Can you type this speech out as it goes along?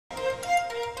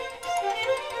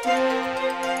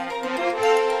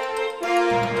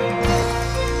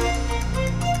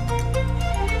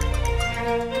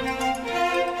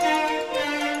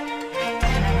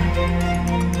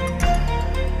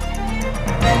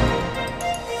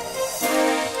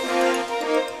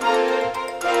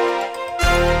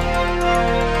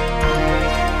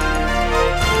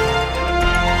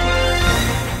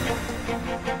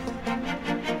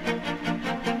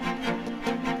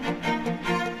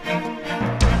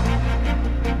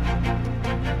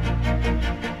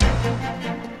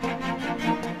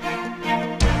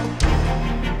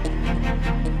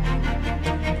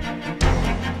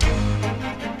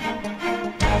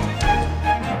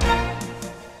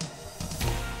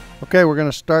Okay, we're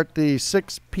going to start the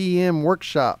 6 p.m.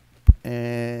 workshop,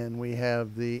 and we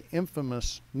have the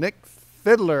infamous Nick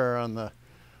Fiddler on the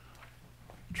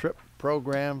trip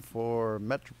program for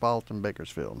Metropolitan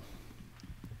Bakersfield.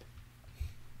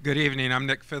 Good evening. I'm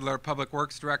Nick Fiddler, Public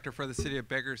Works Director for the City of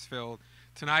Bakersfield.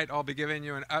 Tonight I'll be giving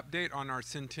you an update on our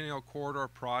Centennial Corridor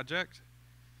project.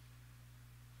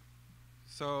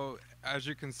 So as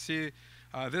you can see,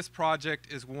 this project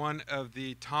is one of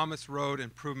the Thomas Road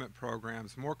Improvement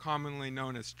Programs, more commonly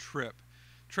known as TRIP.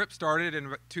 TRIP started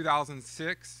in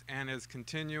 2006 and is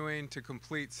continuing to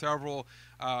complete several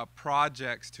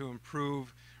projects to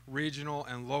improve regional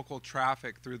and local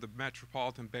traffic through the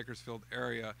metropolitan Bakersfield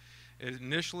area. It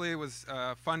initially was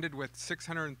funded with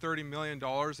 $630 million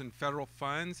in federal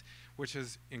funds, which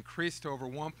has increased to over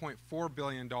 $1.4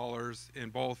 billion in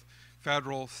both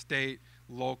federal, state,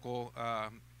 local,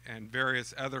 and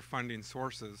various other funding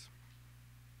sources.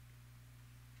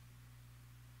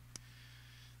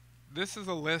 This is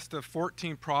a list of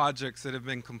 14 projects that have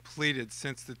been completed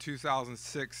since the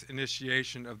 2006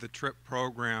 initiation of the TRIP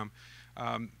program.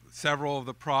 Several of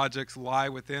the projects lie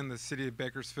within the City of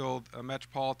Bakersfield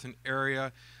metropolitan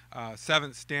area.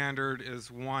 7th Standard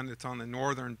is one that's on the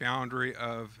northern boundary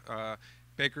of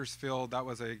Bakersfield. That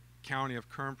was a County of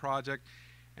Kern project.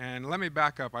 And let me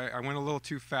back up. I went a little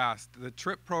too fast. The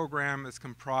TRIP program is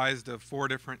comprised of 4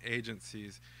 different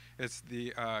agencies. It's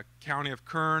the County of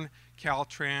Kern,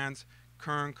 Caltrans,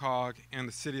 Kern COG, and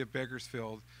the City of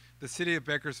Bakersfield. The City of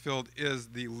Bakersfield is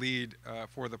the lead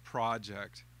for the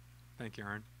project. Thank you,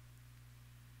 Aaron.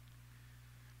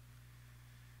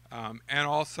 And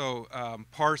also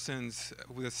Parsons,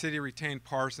 the city retained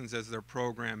Parsons as their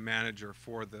program manager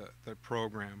for the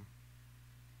program.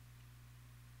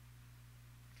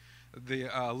 The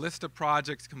list of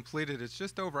projects completed is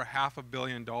just over $500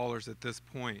 million at this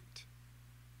point.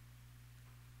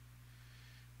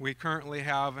 We currently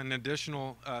have an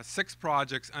additional 6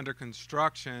 projects under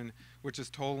construction, which is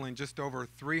totaling just over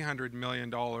 $300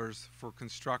 million for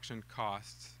construction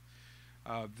costs.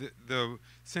 The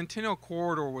Centennial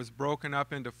Corridor was broken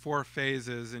up into 4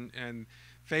 phases, and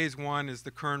phase 1 is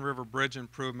the Kern River Bridge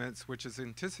improvements, which is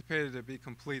anticipated to be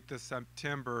complete this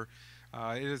September.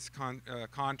 It is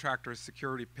contractor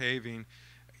security paving.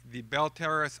 The Bell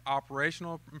Terrace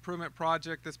operational improvement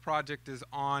project, this project is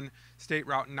on State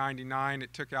Route 99.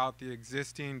 It took out the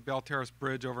existing Bell Terrace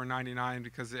bridge over 99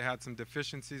 because it had some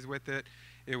deficiencies with it.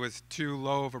 It was too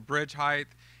low of a bridge height,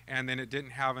 and then it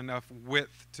didn't have enough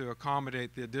width to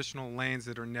accommodate the additional lanes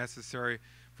that are necessary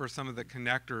for some of the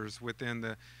connectors within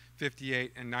the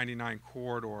 58 and 99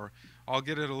 corridor. I'll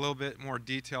get into a little bit more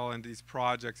detail in these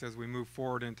projects as we move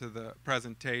forward into the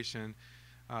presentation.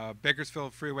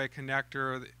 Bakersfield Freeway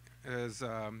Connector is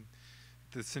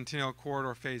the Centennial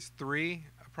Corridor Phase 3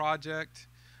 project,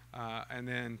 and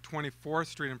then 24th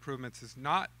Street improvements is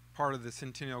not part of the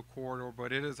Centennial Corridor,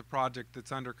 but it is a project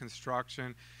that's under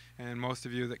construction, and most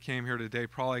of you that came here today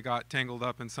probably got tangled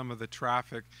up in some of the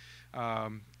traffic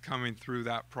coming through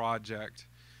that project.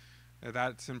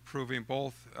 That's improving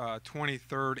both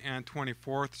 23rd and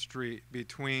 24th Street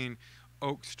between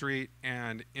Oak Street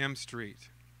and M Street.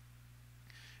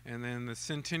 And then the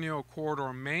Centennial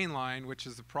Corridor Main Line, which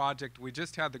is the project we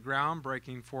just had the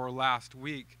groundbreaking for last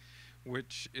week,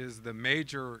 which is the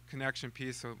major connection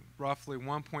piece of roughly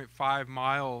 1.5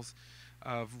 miles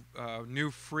of new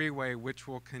freeway, which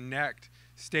will connect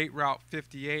State Route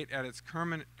 58 at its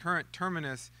current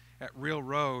terminus at Real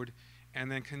Road, and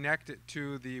then connect it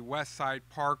to the West Side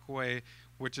Parkway,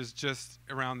 which is just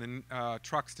around the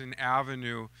Truxton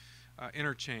Avenue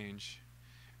interchange.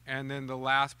 And then the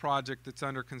last project that's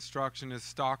under construction is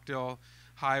Stockdale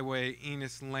Highway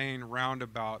Enos Lane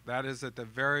Roundabout. That is at the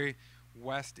very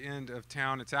west end of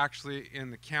town. It's actually in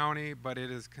the county, but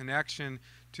it is connection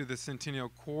to the Centennial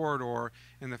Corridor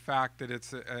in the fact that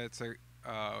it's a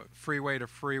freeway to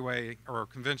freeway, or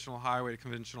conventional highway to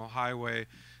conventional highway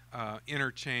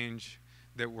interchange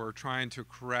that we're trying to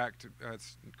correct.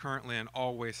 It's currently an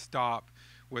all-way stop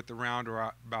with the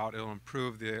roundabout. It'll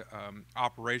improve the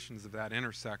operations of that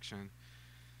intersection.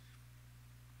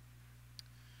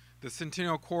 The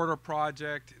Centennial Corridor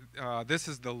project, this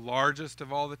is the largest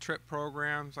of all the TRIP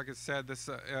programs. Like I said, this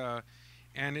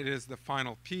and it is the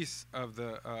final piece of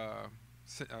the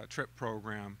TRIP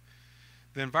program.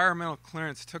 The environmental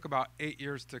clearance took about 8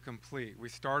 years to complete. We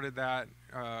started that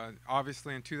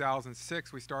obviously in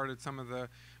 2006. We started some of the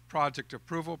project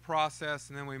approval process,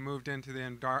 and then we moved into the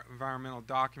environmental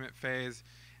document phase.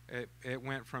 It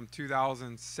went from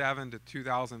 2007 to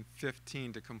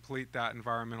 2015 to complete that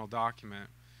environmental document.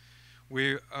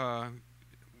 We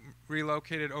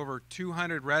relocated over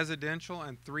 200 residential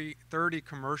and 30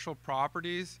 commercial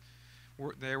properties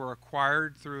They were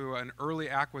acquired through an early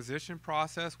acquisition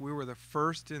process. We were the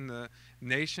first in the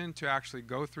nation to actually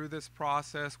go through this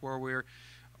process, where we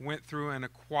went through and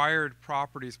acquired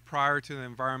properties prior to the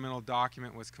environmental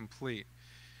document was complete.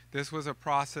 This was a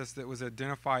process that was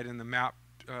identified in the MAP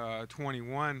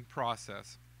 21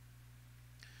 process.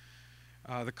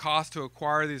 The cost to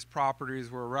acquire these properties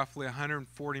were roughly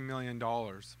 $140 million.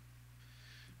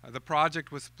 The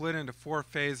project was split into 4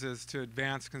 phases to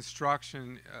advance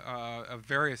construction of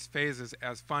various phases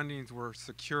as fundings were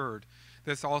secured.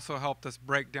 This also helped us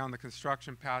break down the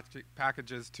construction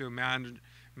packages to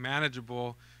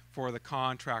manageable for the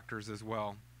contractors as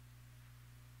well.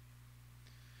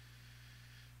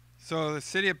 So the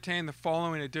city obtained the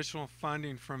following additional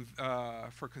funding from,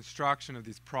 for construction of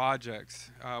these projects.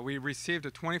 We received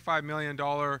a $25 million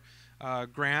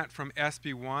grant from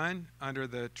SB1 under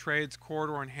the Trades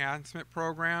Corridor Enhancement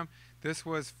Program. This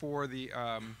was for the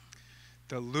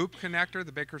Loop Connector,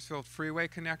 the Bakersfield Freeway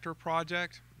Connector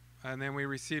project. And then we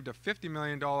received a $50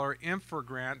 million INFRA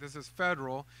grant. This is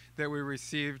federal, that we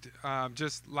received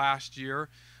just last year.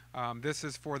 This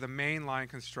is for the main line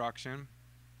construction.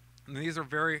 And these are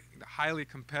very highly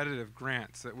competitive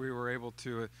grants that we were able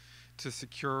to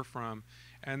secure from.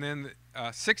 And then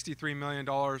 $63 million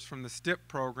from the STIP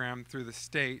program through the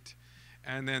state,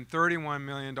 and then $31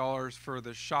 million for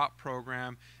the SHOP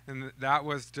program, and that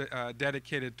was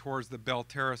dedicated towards the Bell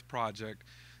Terrace project.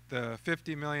 The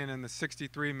 $50 million and the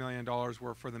 $63 million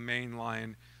were for the main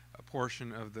line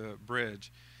portion of the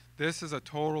bridge. This is a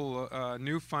total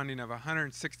new funding of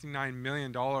 $169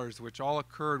 million, which all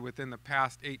occurred within the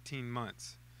past 18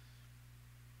 months.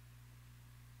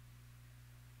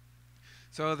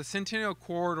 So the Centennial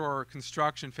Corridor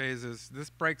construction phases, this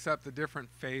breaks up the different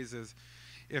phases.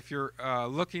 If you're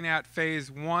looking at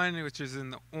phase 1, which is in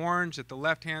the orange at the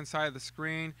left-hand side of the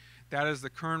screen, that is the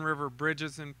Kern River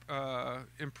Bridges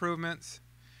improvements.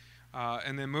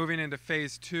 And then moving into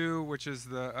phase 2, which is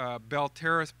the Bell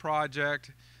Terrace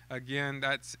project, again,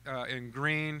 that's in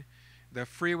green. The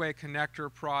Freeway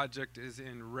Connector project is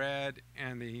in red,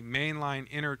 and the Mainline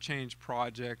Interchange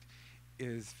project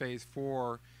is phase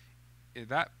 4.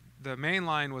 The main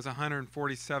line was a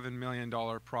 $147 million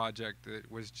project that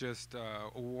was just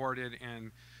awarded,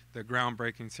 and the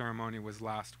groundbreaking ceremony was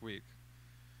last week.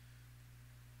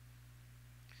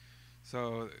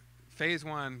 So phase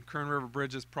 1 Kern River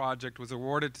Bridges project was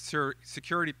awarded to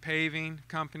Security Paving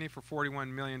Company for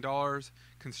 $41 million.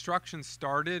 Construction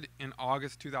started in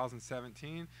August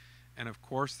 2017, and of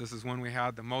course this is when we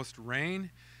had the most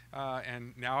rain.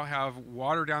 And now have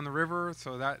water down the river,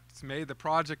 so that's made the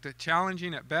project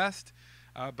challenging at best,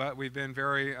 but we've been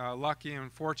very lucky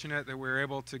and fortunate that we were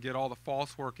able to get all the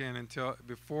false work in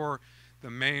before the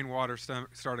main water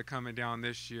started coming down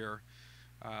this year.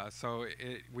 So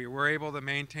we were able to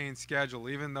maintain schedule,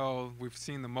 even though we've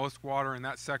seen the most water in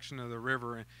that section of the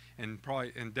river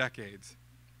probably in decades.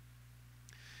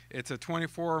 It's a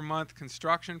 24-month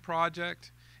construction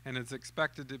project, and it's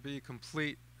expected to be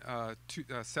complete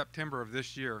September of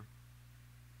this year.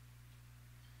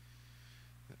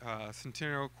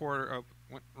 Centennial Corridor, oh,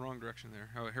 went wrong direction there.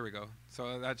 Oh, here we go.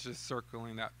 So that's just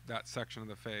circling that section of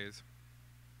the phase.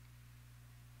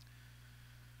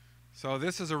 So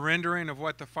this is a rendering of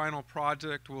what the final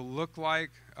project will look like.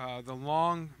 The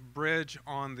long bridge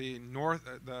on the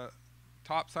the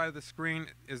top side of the screen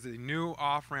is the new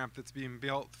off-ramp that's being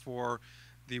built for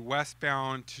the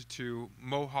westbound to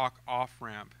Mohawk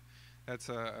off-ramp. That's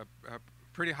a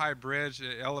pretty high bridge.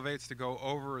 It elevates to go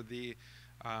over the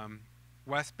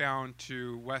westbound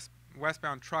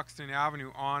Truxton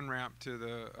Avenue on-ramp to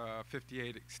the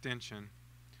 58 extension.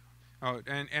 Oh,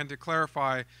 and to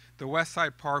clarify, the West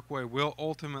Side Parkway will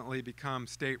ultimately become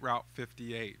State Route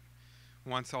 58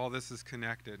 once all this is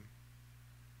connected.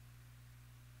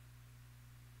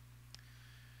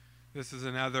 This is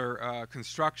another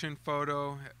construction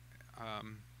photo.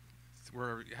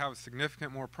 We have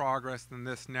significant more progress than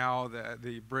this now that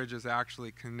the bridges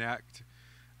actually connect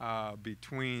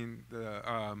between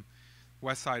the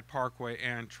West Side Parkway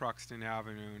and Truxton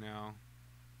Avenue now.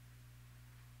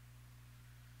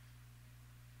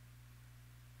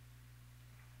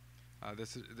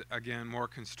 This is, again, more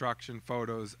construction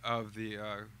photos of the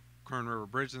Kern River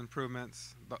Bridge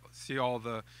improvements. See all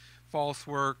the false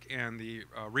work and the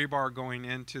rebar going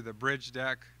into the bridge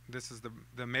deck. This is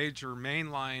the major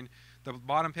main line. The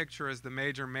bottom picture is the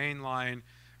major main line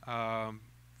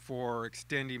for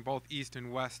extending both east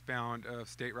and westbound of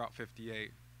State Route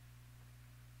 58.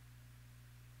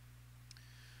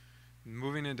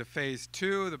 Moving into phase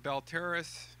 2, the Bell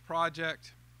Terrace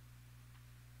project.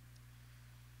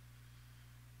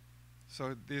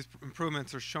 So these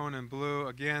improvements are shown in blue.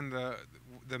 Again,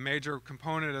 the major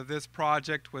component of this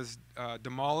project was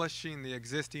demolishing the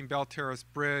existing Bell Terrace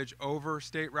Bridge over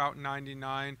State Route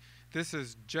 99. This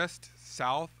is just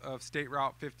south of State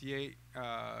Route 58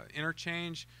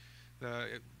 interchange.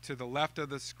 To the left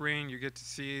of the screen, you get to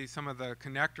see some of the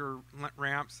connector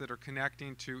ramps that are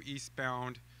connecting to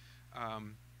eastbound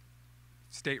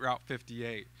State Route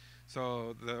 58.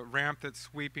 So the ramp that's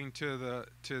sweeping to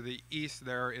the east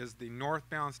there is the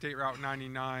northbound State Route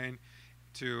 99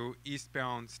 to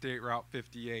eastbound State Route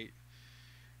 58.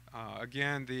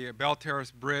 Again, the Bell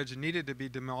Terrace Bridge needed to be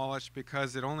demolished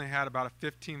because it only had about a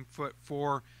 15-foot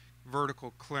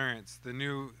vertical clearance. The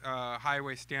new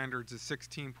highway standards is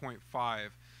 16.5.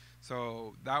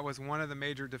 So that was one of the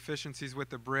major deficiencies with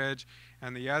the bridge,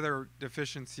 and the other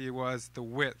deficiency was the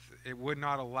width. It would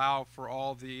not allow for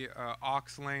all the aux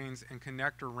lanes and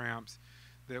connector ramps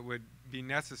that would be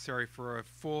necessary for a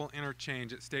full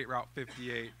interchange at State Route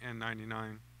 58 and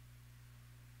 99.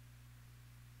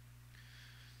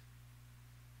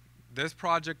 This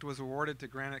project was awarded to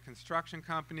Granite Construction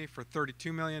Company for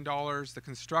 $32 million. The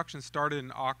construction started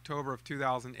in October of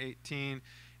 2018,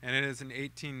 and it is an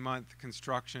 18-month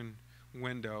construction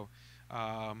window.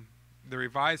 The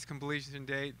revised completion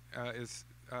date is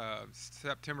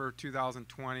September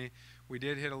 2020. We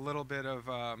did hit a little bit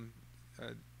of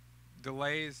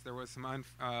delays. There was some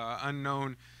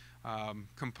unknown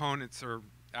components, or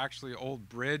actually old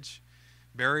bridge,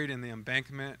 buried in the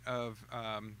embankment of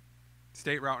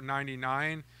State Route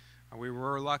 99. We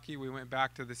were lucky. We went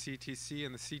back to the CTC,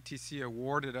 and the CTC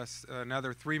awarded us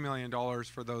another $3 million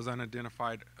for those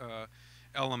unidentified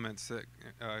elements that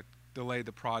delayed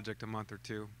the project a month or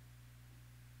two.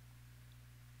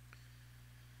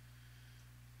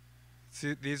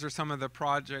 See, these are some of the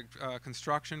project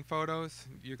construction photos.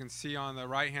 You can see on the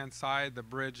right-hand side the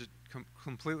bridge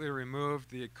completely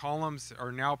removed. The columns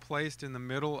are now placed in the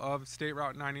middle of State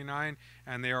Route 99,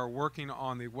 and they are working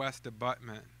on the west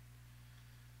abutment.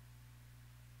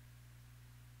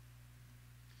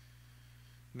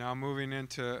 Now moving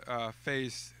into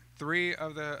phase 3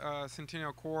 of the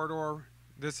Centennial Corridor.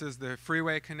 This is the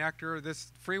freeway connector.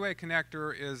 This freeway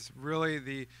connector is really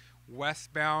the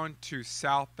westbound to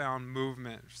southbound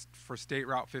movement for State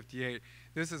Route 58.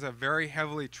 This is a very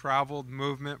heavily traveled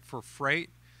movement for freight,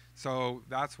 so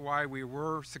that's why we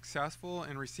were successful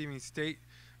in receiving state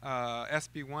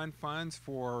SB1 funds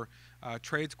for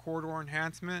trades corridor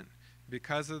enhancement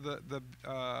because of the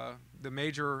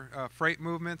major freight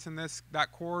movements in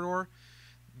that corridor.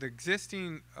 The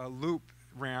existing loop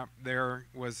ramp there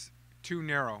was too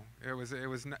narrow.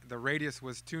 The radius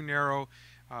was too narrow.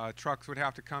 Trucks would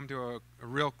have to come to a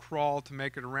real crawl to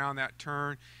make it around that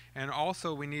turn, and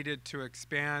also we needed to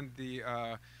expand the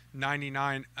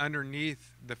 99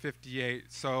 underneath the 58,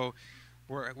 so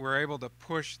we're able to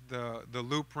push the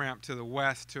loop ramp to the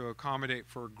west to accommodate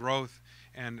for growth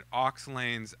and aux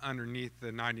lanes underneath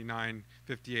the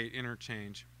 99-58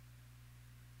 interchange.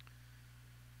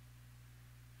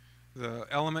 The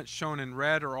elements shown in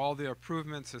red are all the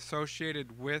improvements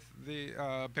associated with the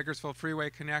Bakersfield Freeway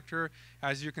connector.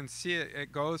 As you can see,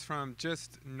 it goes from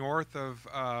just north of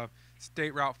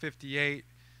State Route 58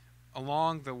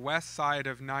 along the west side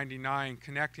of 99,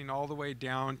 connecting all the way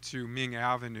down to Ming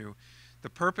Avenue. The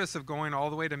purpose of going all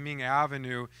the way to Ming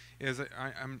Avenue is,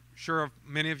 I'm sure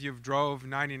many of you have drove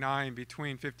 99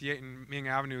 between 58 and Ming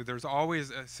Avenue. There's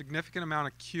always a significant amount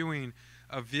of queuing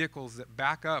of vehicles that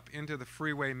back up into the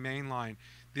freeway main line.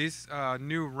 These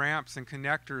new ramps and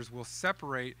connectors will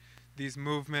separate these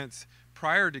movements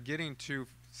prior to getting to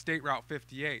State Route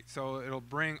 58. So it'll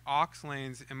bring aux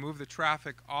lanes and move the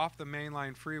traffic off the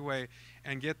mainline freeway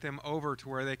and get them over to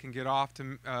where they can get off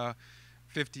to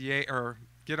 58 or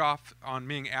get off on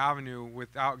Ming Avenue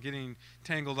without getting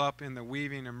tangled up in the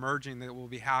weaving and merging that will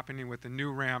be happening with the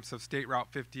new ramps of State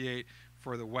Route 58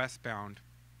 for the westbound.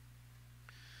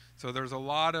 So there's a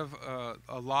lot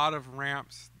of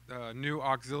ramps, new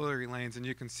auxiliary lanes, and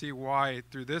you can see why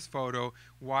through this photo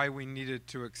why we needed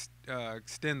to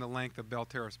extend the length of Bell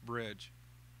Terrace Bridge.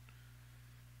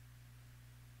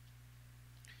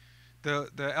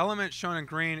 The element shown in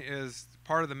green is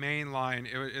part of the main line.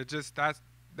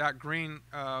 That green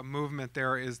movement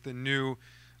there is the new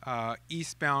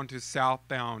eastbound to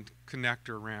southbound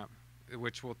connector ramp,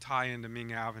 which will tie into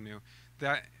Ming Avenue.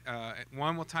 That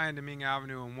one will tie into Ming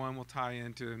Avenue and one will tie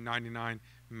into 99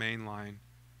 main line.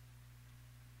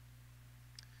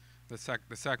 The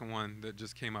second one that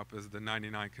just came up is the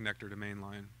 99 connector to main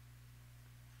line.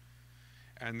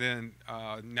 And then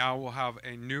now we'll have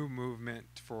a new movement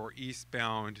for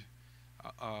eastbound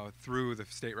through the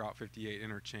State Route 58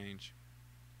 interchange.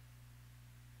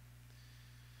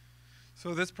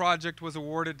 So this project was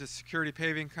awarded to Security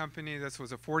Paving Company. This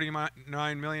was a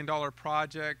 $49 million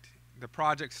project. The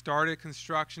project started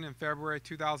construction in February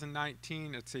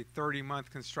 2019. It's a 30-month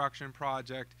construction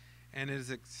project and it is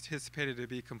anticipated to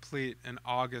be complete in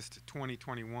August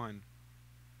 2021.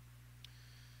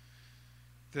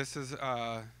 This is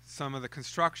some of the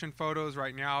construction photos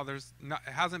right now. It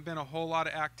hasn't been a whole lot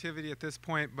of activity at this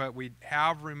point, but we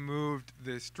have removed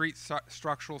the street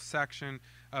structural section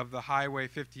of the Highway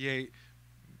 58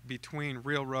 between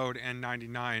Real Road and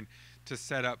 99 to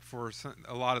set up for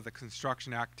a lot of the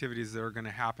construction activities that are going to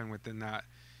happen within that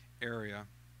area.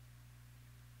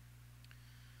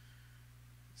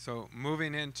 So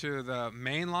moving into the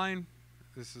main line,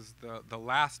 this is the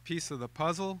last piece of the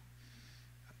puzzle.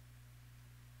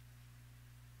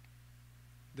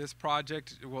 This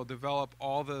project will develop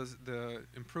all the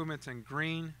improvements in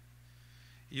green.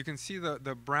 You can see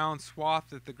the brown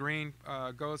swath that the green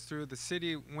goes through. The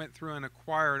city went through and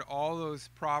acquired all those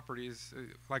properties,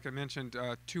 like I mentioned,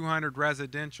 200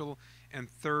 residential and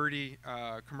 30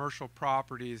 commercial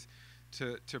properties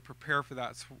to prepare for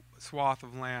that swath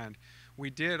of land. We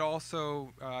did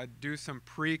also do some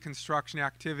pre-construction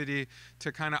activity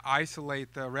to kind of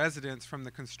isolate the residents from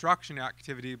the construction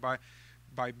activity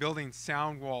by building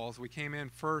sound walls. We came in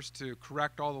first to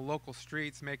correct all the local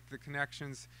streets, make the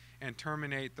connections and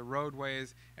terminate the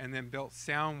roadways, and then built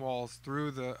sound walls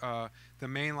through the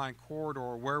mainline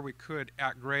corridor where we could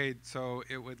at grade, so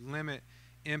it would limit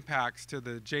impacts to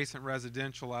the adjacent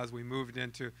residential as we moved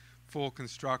into full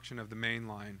construction of the main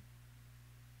line.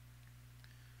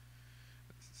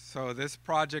 So this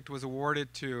project was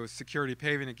awarded to Security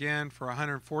Paving again for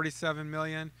 $147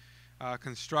 million.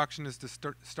 Construction is to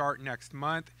start next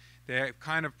month. They have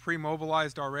kind of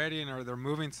pre-mobilized already and they're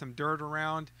moving some dirt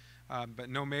around, but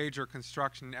no major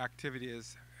construction activity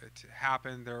has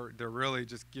happened. They're really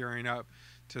just gearing up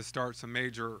to start some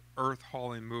major earth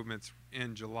hauling movements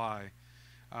in July.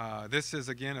 This is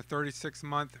again a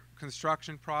 36-month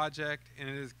construction project and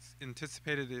it is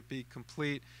anticipated to be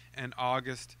complete in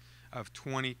August of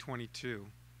 2022.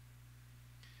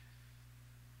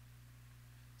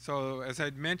 So as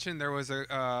I'd mentioned, there was a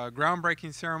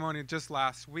groundbreaking ceremony just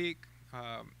last week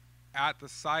at the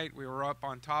site. We were up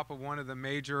on top of one of the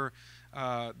major,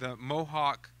 the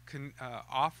Mohawk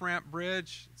off-ramp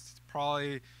bridge. It's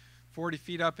probably 40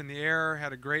 feet up in the air,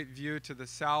 had a great view to the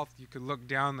south. You could look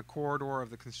down the corridor of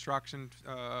the construction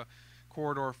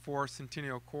corridor for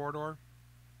Centennial Corridor.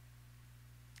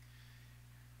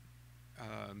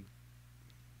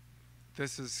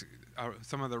 This is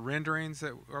some of the renderings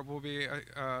that will be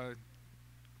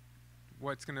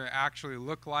what's going to actually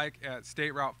look like at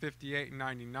State Route 58 and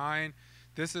 99.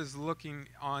 This is looking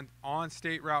on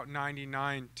State Route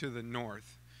 99 to the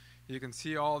north. You can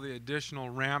see all the additional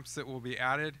ramps that will be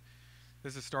added.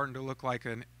 This is starting to look like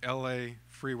an LA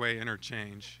freeway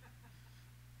interchange.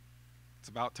 It's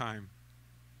about time.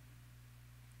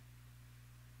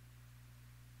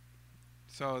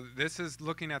 So this is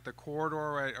looking at the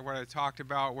corridor what I talked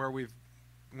about, where we've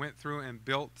went through and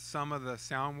built some of the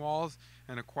sound walls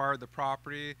and acquired the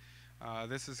property.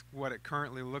 This is what it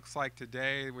currently looks like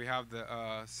today. We have the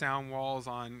sound walls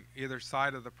on either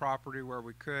side of the property where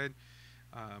we could.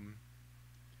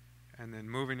 And then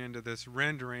moving into this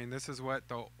rendering, this is what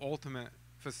the ultimate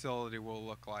facility will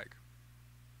look like.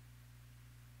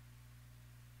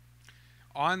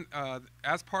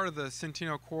 As part of the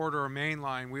Centennial Corridor main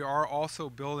line, we are also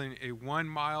building a 1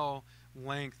 mile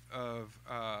length of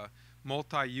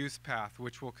multi-use path,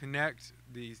 which will connect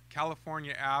the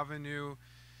California Avenue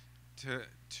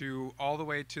to all the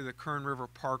way to the Kern River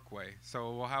Parkway.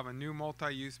 So we'll have a new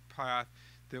multi-use path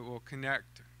that will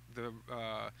connect the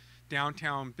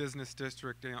downtown business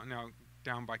district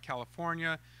down by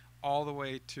California all the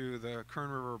way to the Kern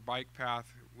River Bike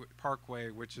Path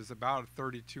Parkway, which is about a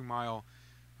 32-mile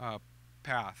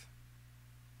path.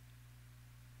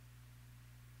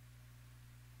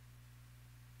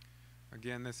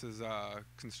 Again, this is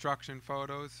construction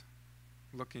photos.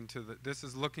 This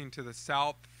is looking to the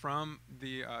south from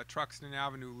the Truxton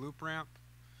Avenue loop ramp,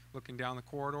 looking down the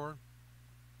corridor.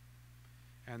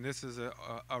 And this is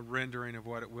a rendering of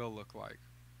what it will look like.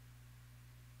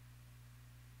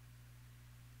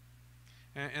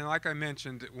 And like I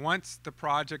mentioned, once the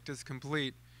project is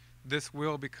complete, this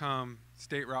will become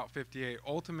State Route 58,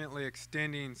 ultimately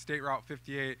extending State Route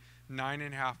 58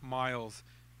 9.5 miles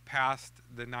past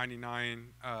the 99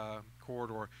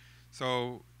 corridor.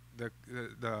 So the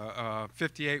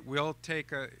 58 will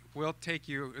take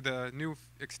you. The new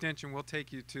extension will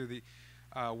take you to the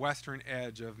western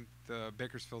edge of the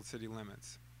Bakersfield city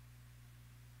limits.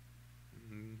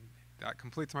 And that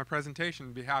completes my presentation.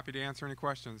 I'd be happy to answer any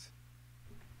questions.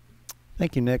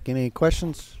 Thank you, Nick. Any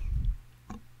questions?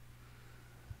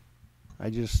 I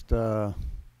just want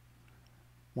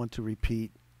to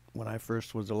repeat, when I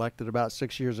first was elected about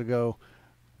 6 years ago,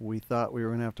 we thought we were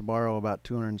going to have to borrow about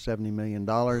 $270 million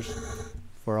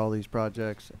for all these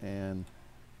projects, and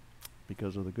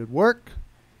because of the good work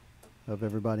of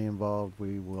everybody involved,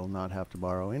 we will not have to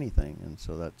borrow anything. And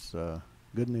so that's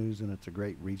good news, and it's a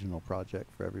great regional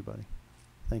project for everybody.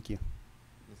 Thank you.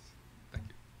 Yes. Thank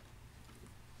you.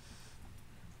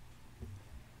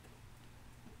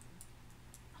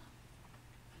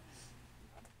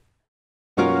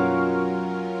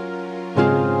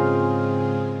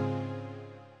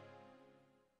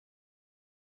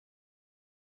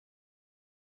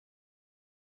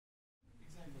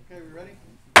 Okay, we ready?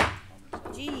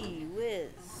 Gee whiz.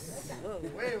 Whoa.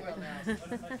 Way well now.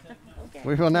 Okay.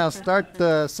 We will now start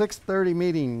the 6:30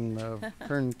 meeting of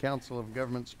Kern Council of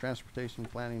Governments Transportation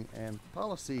Planning and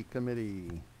Policy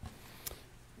Committee.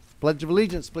 Pledge of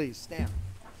Allegiance, please. Stand.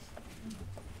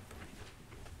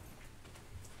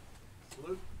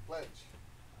 Salute. Pledge.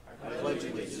 I pledge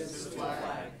allegiance to the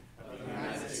flag of the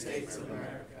United States of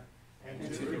America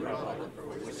and to the republic for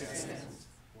which it stands,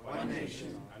 one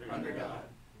nation, under God,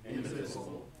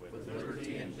 indivisible, with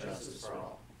liberty and justice for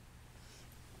all.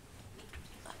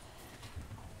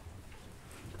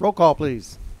 Roll call,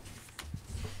 please.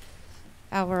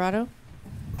 Alvarado,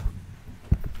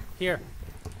 Here.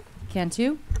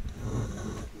 Cantu,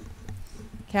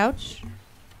 Couch,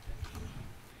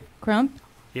 Crump,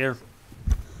 Here.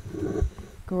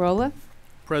 Garola,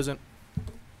 Present.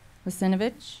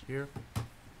 Lasinovich, Here.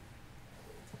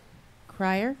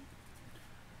 Cryer,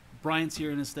 Brian's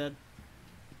here in his stead.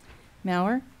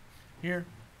 Maurer, Here.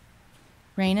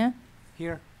 Reyna,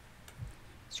 Here.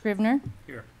 Scrivener,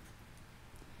 Here.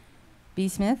 B.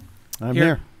 Smith, I'm Here.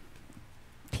 here.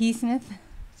 P. Smith,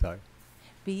 Sorry.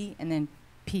 B, and then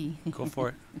P. Go for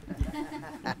it.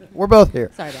 We're both here.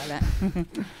 Sorry about that.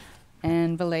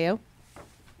 And Vallejo,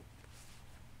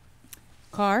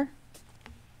 Carr,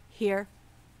 Here.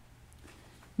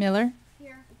 Miller,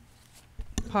 Here.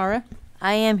 Para,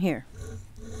 I am here.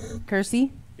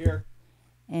 Kersey, Here.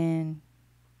 and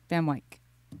Van Wyck.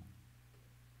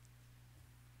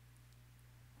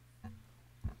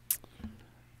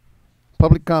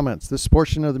 Public comments. This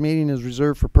portion of the meeting is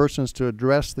reserved for persons to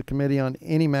address the committee on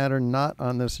any matter not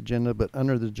on this agenda but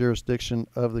under the jurisdiction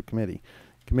of the committee.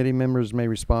 Committee members may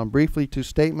respond briefly to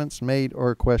statements made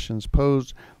or questions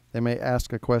posed. They may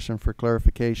ask a question for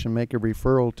clarification, make a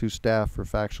referral to staff for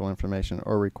factual information,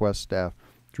 or request staff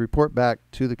to report back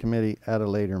to the committee at a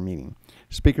later meeting.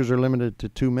 Speakers are limited to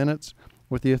 2 minutes,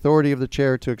 with the authority of the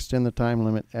chair to extend the time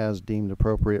limit as deemed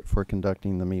appropriate for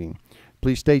conducting the meeting.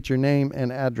 Please state your name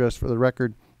and address for the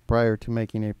record prior to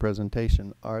making a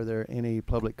presentation. Are there any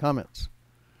public comments?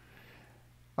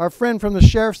 Our friend from the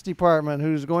Sheriff's Department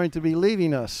who's going to be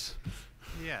leaving us.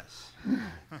 Yes.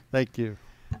 Thank you.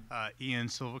 Ian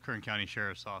Silva, Kern County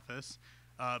Sheriff's Office.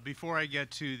 Before I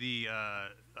get to the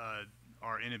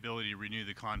our inability to renew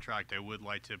the contract, I would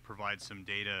like to provide some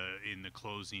data in the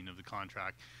closing of the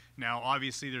contract. Now,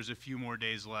 obviously, there's a few more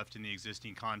days left in the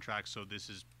existing contract, so this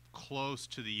is close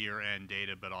to the year-end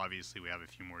data, but obviously we have a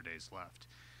few more days left.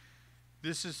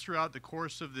 This is throughout the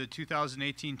course of the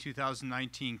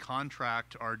 2018-2019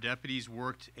 contract. Our deputies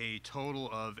worked a total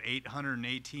of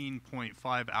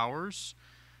 818.5 hours.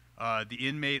 The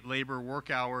inmate labor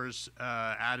work hours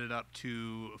added up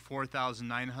to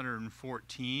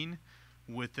 4,914,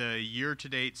 with a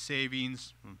year-to-date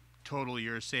savings, total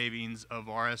year savings of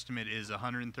our estimate is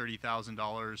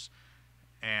 $130,000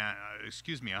 and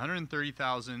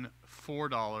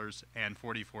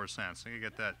 $130,004.44. I can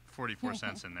get that 44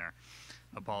 cents in there.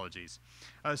 Apologies.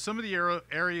 Some of the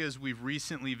areas we've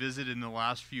recently visited in the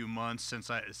last few months since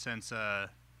I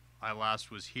last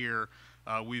was here.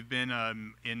 We've been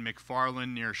in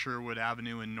McFarland near Sherwood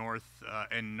Avenue in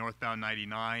northbound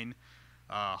 99,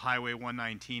 Highway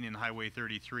 119 and Highway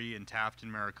 33 in Taft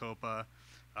and Maricopa,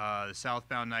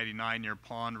 southbound 99 near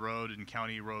Pond Road and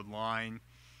County Road Line,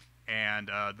 and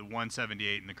the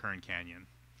 178 in the Kern Canyon.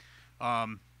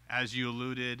 As you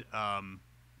alluded,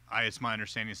 it's my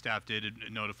understanding staff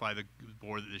did notify the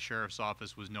board that the Sheriff's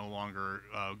Office was no longer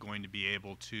going to be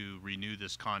able to renew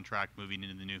this contract moving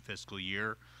into the new fiscal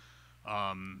year.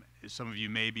 Some of you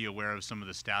may be aware of some of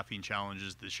the staffing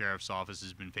challenges the Sheriff's Office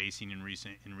has been facing in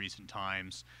recent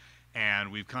times,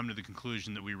 and we've come to the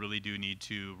conclusion that we really do need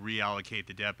to reallocate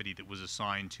the deputy that was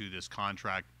assigned to this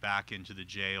contract back into the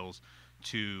jails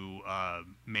to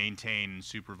maintain and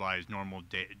supervise normal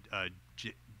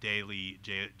daily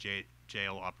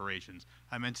jail operations.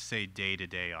 I meant to say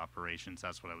day-to-day operations.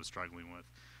 That's what I was struggling with.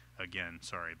 Again,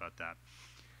 sorry about that.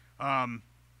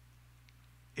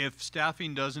 If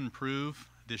staffing does improve,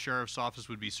 the sheriff's office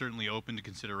would be certainly open to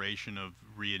consideration of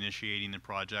reinitiating the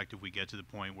project if we get to the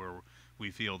point where we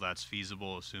feel that's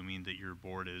feasible, assuming that your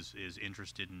board is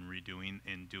interested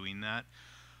in doing that.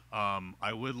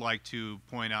 I would like to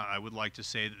point out, I would like to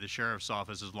say that the sheriff's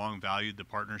office has long valued the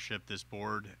partnership this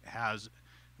board has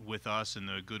with us and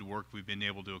the good work we've been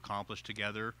able to accomplish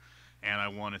together. And I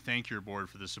want to thank your board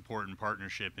for the support and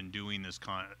partnership in doing this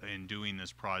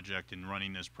project and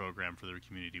running this program for their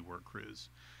community work crews.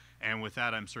 And with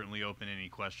that, I'm certainly open to any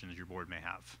questions your board may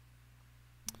have.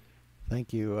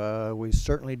 Thank you. We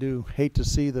certainly do hate to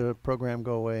see the program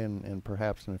go away, and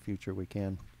perhaps in the future we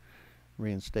can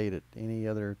reinstate it. Any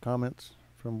other comments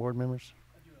from board members?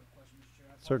 I do have a question, Mr.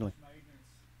 Chair. Certainly.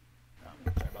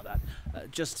 Sorry about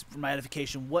that. Just for my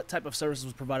edification, what type of services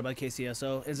was provided by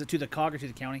KCSO? Is it to the COG or to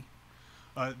the county?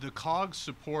 The COG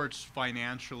supports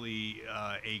financially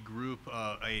a group,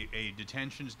 a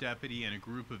detentions deputy and a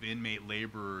group of inmate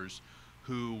laborers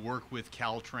who work with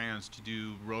Caltrans to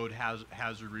do road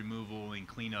hazard removal and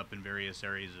cleanup in various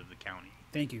areas of the county.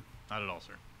 Thank you. Not at all,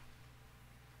 sir.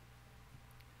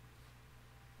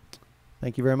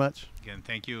 Thank you very much. Again,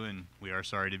 thank you, and we are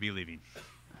sorry to be leaving.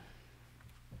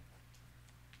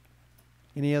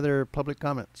 Any other public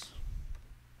comments?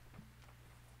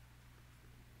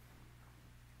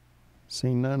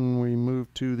 Seeing none, we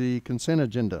move to the consent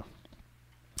agenda.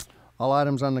 All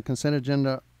items on the consent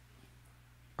agenda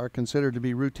are considered to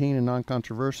be routine and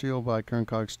non-controversial by Kern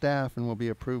COG staff and will be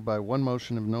approved by one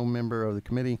motion if no member of the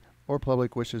committee or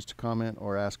public wishes to comment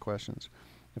or ask questions.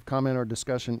 If comment or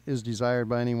discussion is desired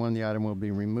by anyone, the item will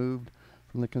be removed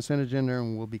from the consent agenda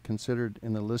and will be considered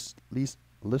in the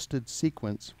listed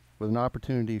sequence with an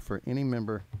opportunity for any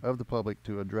member of the public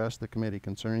to address the committee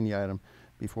concerning the item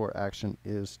before action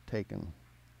is taken.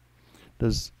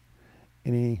 Does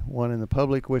anyone in the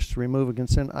public wish to remove a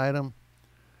consent item,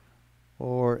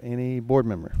 or any board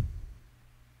member?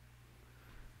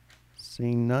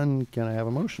 Seeing none, can I have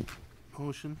a motion?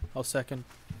 Motion. I'll second.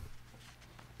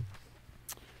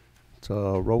 It's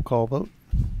a roll call vote.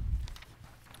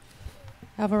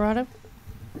 Alvarado,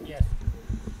 Yes.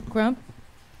 Grump,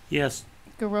 Yes.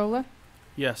 Garola,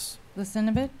 Yes.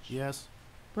 Lasinovich, Yes.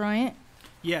 Bryant,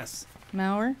 Yes.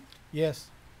 Maurer, Yes.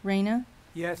 Reyna,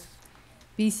 Yes.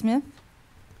 B. Smith,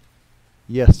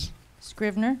 Yes.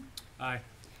 Scrivener, Aye.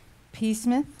 P.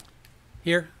 Smith,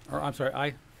 Here. Or I'm sorry.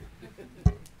 Aye.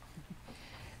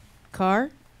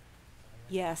 Carr,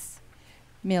 Yes.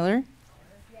 Miller,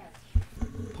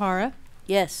 Para,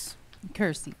 Yes. and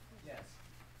Kersey. Yes.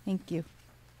 Thank you.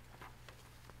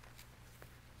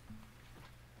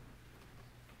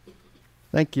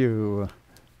 Thank you.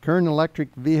 Kern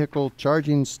Electric Vehicle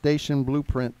Charging Station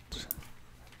Blueprint.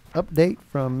 Update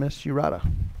from Ms. Urata.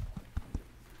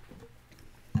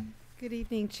 Good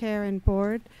evening, Chair and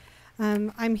Board.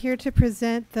 I'm here to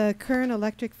present the Kern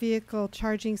Electric Vehicle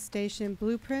Charging Station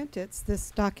Blueprint. It's this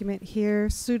document here,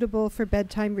 suitable for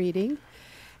bedtime reading.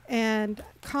 And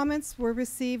comments were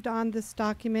received on this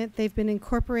document. They've been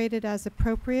incorporated as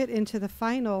appropriate into the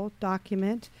final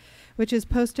document, which is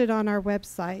posted on our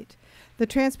website. The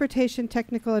Transportation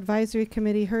Technical Advisory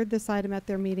Committee heard this item at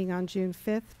their meeting on June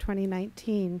 5th,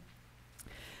 2019.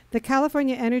 The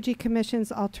California Energy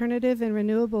Commission's Alternative and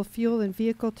Renewable Fuel and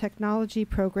Vehicle Technology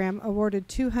Program awarded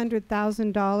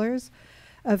 $200,000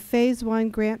 of Phase 1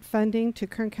 grant funding to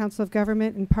Kern Council of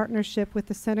Government in partnership with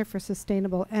the Center for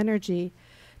Sustainable Energy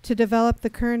to develop the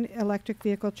Kern Electric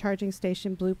Vehicle Charging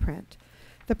Station Blueprint.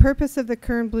 The purpose of the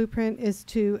Kern Blueprint is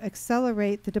to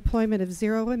accelerate the deployment of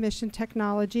zero-emission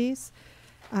technologies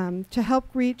to help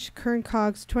reach Kern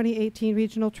COG's 2018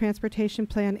 Regional Transportation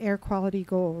Plan air quality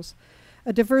goals.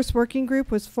 A diverse working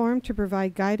group was formed to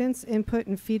provide guidance, input,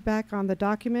 and feedback on the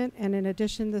document, and in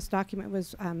addition, this document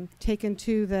was taken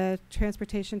to the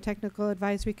Transportation Technical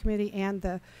Advisory Committee and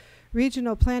the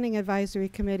Regional Planning Advisory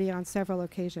Committee on several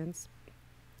occasions.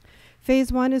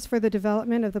 Phase 1 is for the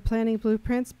development of the planning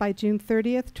blueprints by June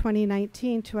 30th,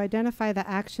 2019 to identify the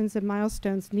actions and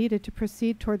milestones needed to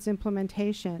proceed towards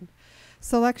implementation.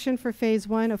 Selection for Phase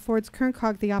 1 affords Kern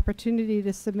COG the opportunity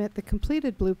to submit the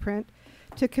completed blueprint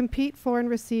to compete for and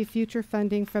receive future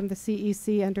funding from the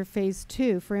CEC under Phase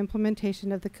 2 for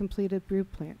implementation of the completed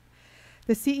blueprint.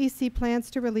 The CEC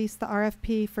plans to release the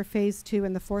RFP for Phase 2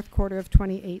 in the fourth quarter of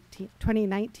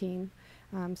 2019,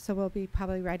 so we'll be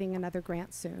probably writing another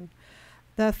grant soon.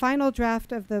 The final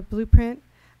draft of the blueprint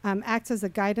acts as a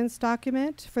guidance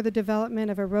document for the development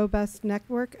of a robust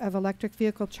network of electric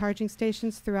vehicle charging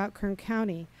stations throughout Kern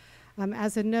County.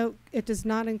 As a note, it does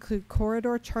not include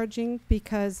corridor charging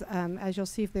because, as you'll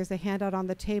see if there's a handout on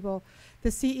the table, the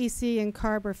CEC and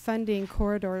CARB are funding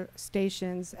corridor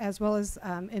stations as well as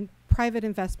in private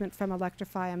investment from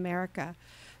Electrify America.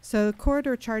 So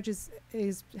corridor charges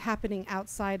is happening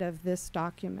outside of this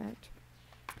document.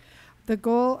 The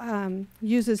goal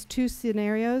uses two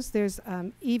scenarios. There's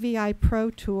EVI Pro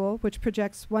tool, which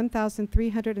projects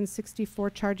 1,364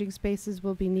 charging spaces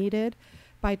will be needed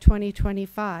by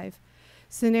 2025.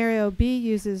 Scenario B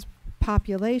uses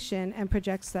population and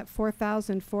projects that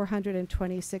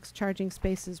 4,426 charging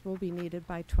spaces will be needed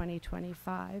by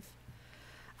 2025.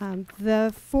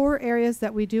 The 4 areas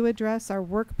that we do address are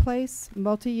workplace,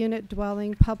 multi-unit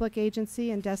dwelling, public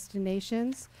agency, and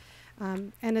destinations.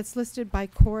 And it's listed by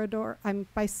corridor,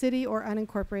 by city or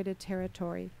unincorporated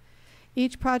territory.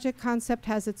 Each project concept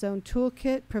has its own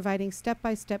toolkit, providing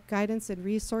step-by-step guidance and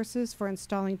resources for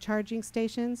installing charging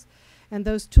stations. And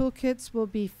those toolkits will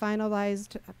be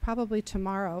finalized probably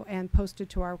tomorrow and posted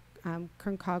to our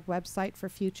Kern COG website for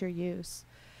future use.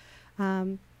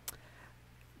 The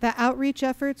outreach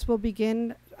efforts will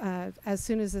begin as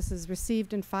soon as this is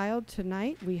received and filed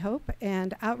tonight, we hope.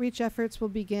 And outreach efforts will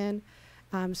begin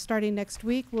starting next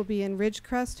week. We'll be in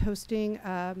Ridgecrest hosting,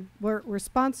 we're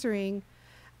sponsoring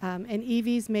an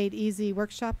EVs Made Easy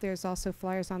workshop. There's also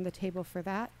flyers on the table for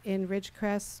that in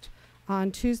Ridgecrest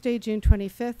on Tuesday, June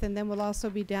 25th. And then we'll also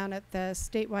be down at the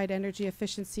Statewide Energy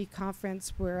Efficiency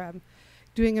Conference. We're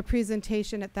doing a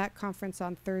presentation at that conference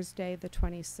on Thursday, the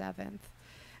 27th.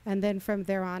 And then from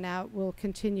there on out, we'll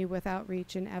continue with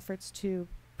outreach and efforts to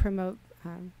promote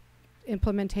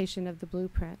implementation of the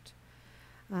blueprint.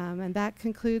 And that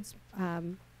concludes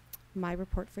my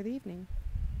report for the evening.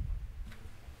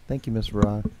 Thank you, Ms.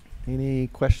 Varad. Any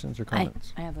questions or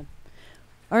comments? I have one.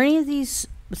 Are any of these,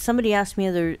 somebody asked me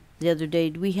the other day,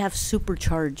 do we have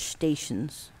supercharge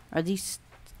stations? Are these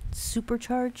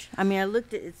supercharge? I mean, I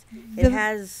looked at it. It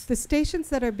has the stations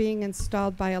that are being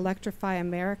installed by Electrify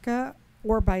America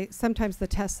or by sometimes the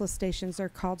Tesla stations are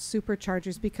called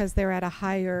superchargers because they're at a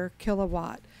higher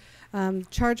kilowatt.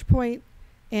 ChargePoint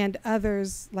and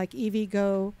others like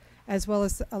EVgo as well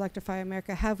as Electrify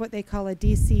America have what they call a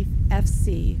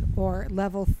DCFC or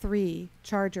level 3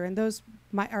 charger, and those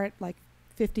are at like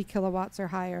 50 kilowatts or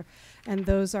higher, and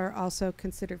those are also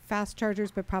considered fast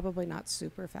chargers but probably not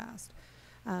super fast.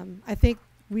 I think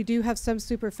we do have some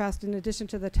super fast in addition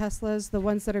to the Teslas. The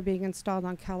ones that are being installed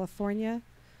on California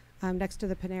next to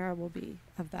the Panera will be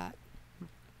of that.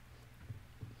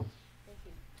 Thank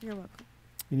you. You're welcome.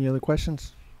 Any other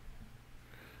questions?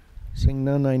 Seeing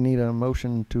none, I need a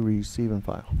motion to receive and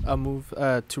file. I'll move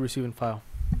to receive and file.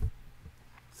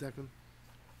 Second.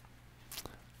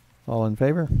 All in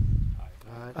favor?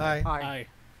 Aye. Aye.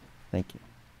 Thank you.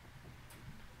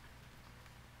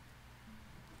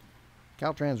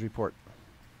 Caltrans report.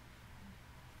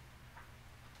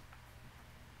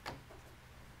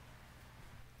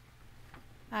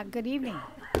 Good evening.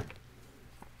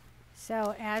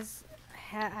 So as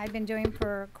I've been doing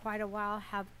for quite a while,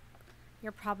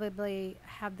 you probably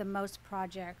have the most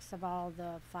projects of all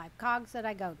the 5 COGs that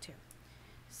I go to.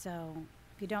 So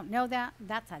if you don't know that,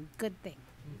 that's a good thing.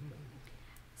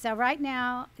 So right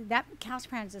now, that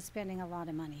Caltrans is spending a lot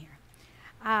of money here.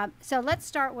 So let's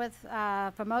start with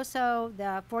Famoso,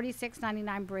 the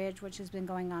 4699 bridge, which has been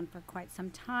going on for quite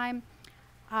some time.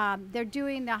 They're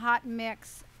doing the hot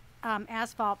mix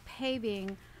asphalt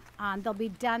paving. They'll be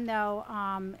done though,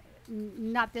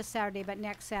 not this Saturday, but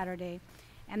next Saturday.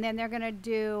 And then they're going to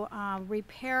do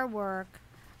repair work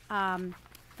from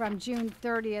June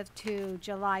 30th to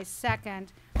July 2nd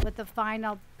with the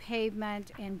final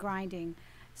pavement and grinding.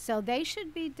 So they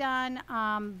should be done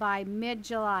by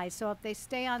mid-July. So if they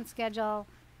stay on schedule,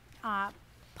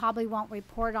 probably won't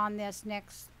report on this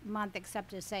next month except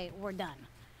to say we're done.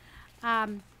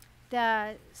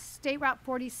 The State Route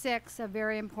 46, a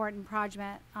very important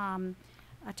project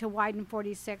to widen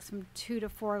 46 from 2 to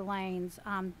 4 lanes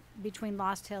between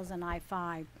Lost Hills and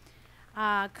I-5.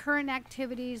 Current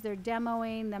activities, they're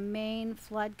demoing the main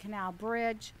flood canal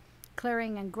bridge,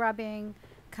 clearing and grubbing,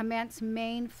 commence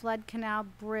main flood canal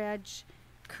bridge,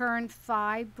 Kern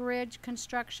 5 bridge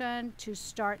construction to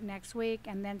start next week,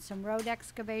 and then some road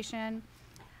excavation.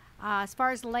 As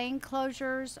far as lane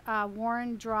closures,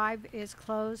 Warren Drive is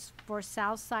closed for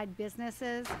south side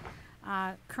businesses.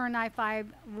 Kern I-5,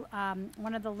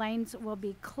 one of the lanes will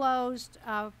be closed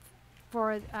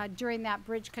during that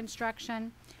bridge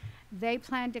construction. They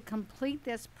plan to complete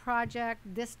this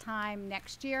project this time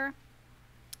next year.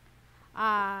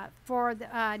 For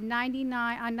the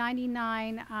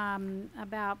 99,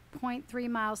 about 0.3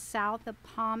 miles south of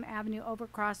Palm Avenue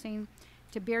overcrossing,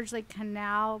 to Beardsley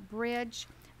Canal Bridge.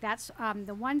 That's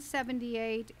the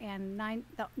 178 and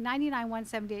 99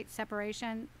 178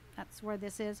 separation. That's where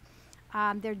this is.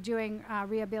 They're doing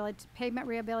pavement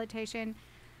rehabilitation.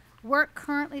 Work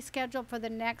currently scheduled for the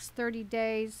next 30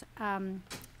 days.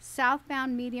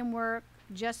 Southbound medium work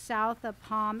just south of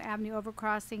Palm Avenue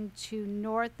overcrossing to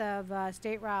north of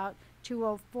State Route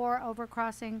 204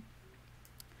 overcrossing.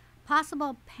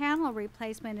 Possible panel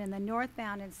replacement in the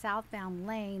northbound and southbound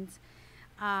lanes,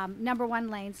 number 1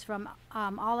 lanes from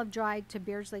Olive Drive to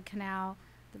Beardsley Canal.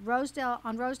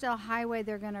 On Rosedale Highway,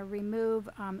 they're going to remove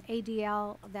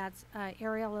ADL, that's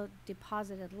aerial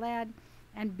deposited lead,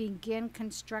 and begin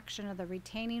construction of the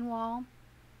retaining wall.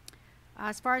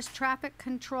 As far as traffic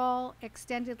control,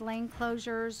 extended lane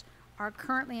closures are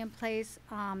currently in place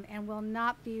and will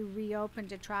not be reopened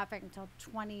to traffic until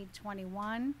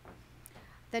 2021.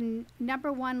 The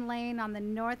number 1 lane on the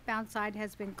northbound side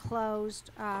has been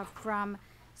closed from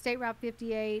State Route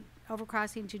 58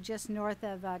 overcrossing to just north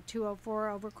of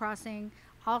 204 overcrossing.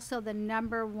 Also the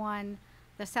number 1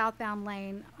 southbound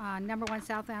lane,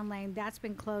 that's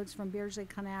been closed from Beardsley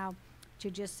Canal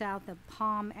to just south of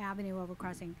Palm Avenue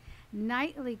overcrossing.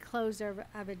 Nightly closure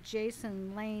of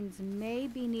adjacent lanes may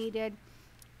be needed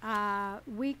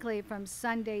weekly from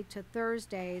Sunday to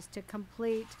Thursdays to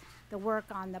complete the work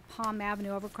on the Palm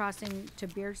Avenue overcrossing to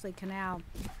Beardsley Canal.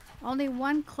 Only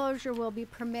 1 closure will be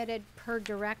permitted per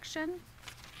direction.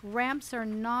 Ramps are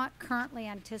not currently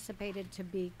anticipated to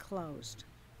be closed.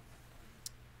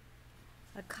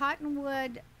 A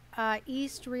Cottonwood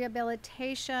East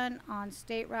rehabilitation on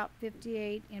State Route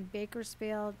 58 in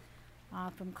Bakersfield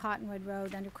from Cottonwood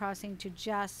Road undercrossing to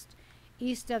just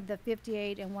east of the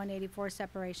 58 and 184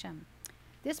 separation.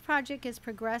 This project is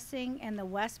progressing in the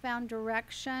westbound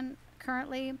direction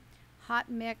currently. Hot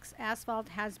mix asphalt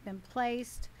has been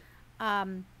placed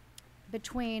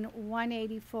between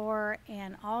 184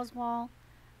 and Oswald.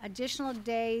 Additional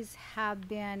days have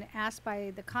been asked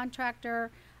by the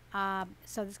contractor,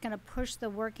 so it's going to push the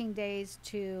working days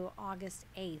to August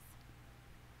 8th.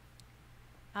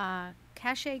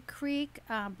 Cache Creek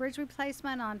bridge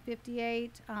replacement on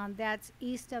 58, that's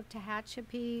east of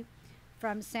Tehachapi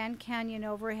from Sand Canyon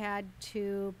overhead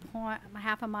to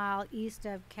half a mile east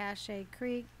of Cache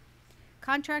Creek.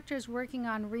 Contractors working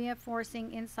on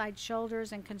reinforcing inside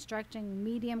shoulders and constructing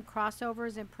medium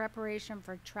crossovers in preparation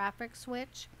for traffic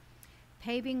switch.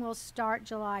 Paving will start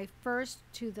July 1st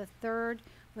to the 3rd,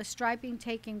 with striping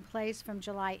taking place from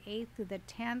July 8th through the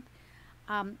 10th.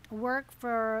 Work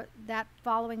for that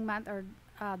following month, or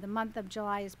the month of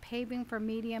July, is paving for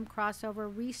medium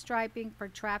crossover, restriping for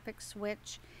traffic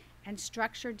switch, and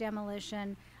structure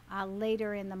demolition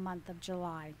later in the month of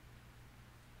July.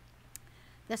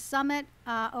 The Summit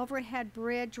overhead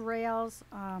bridge rails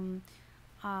on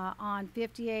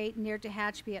 58 near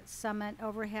Tehachapi at Summit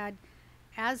overhead.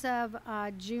 As of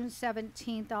June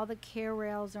 17th, all the care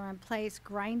rails are in place.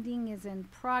 Grinding is in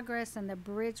progress, and the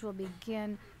bridge will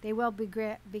begin. They will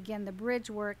begin the bridge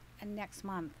work next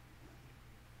month.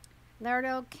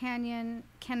 Laredo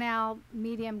Canal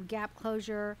medium gap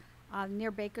closure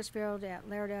near Bakersfield at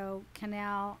Laredo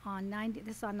Canal on 90.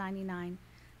 This is on 99.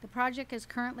 The project is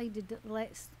currently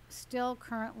still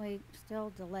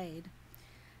delayed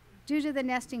due to the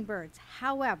nesting birds.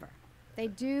 However, they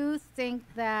do think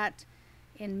that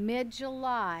in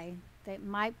mid-July they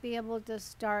might be able to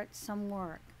start some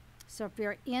work. So if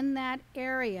you're in that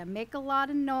area, make a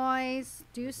lot of noise,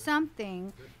 do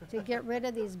something to get rid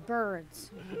of these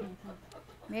birds.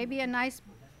 Maybe a nice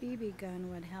BB gun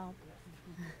would help.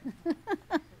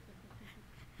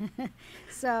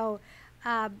 So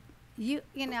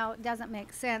you know, it doesn't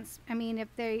make sense. I mean, if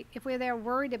they're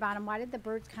worried about them, why did the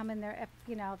birds come in there?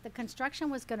 If the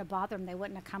construction was going to bother them, they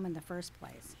wouldn't have come in the first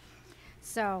place.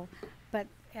 So, but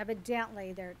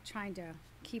evidently they're trying to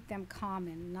keep them calm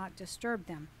and not disturb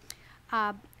them.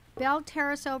 Bell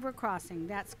Terrace overcrossing.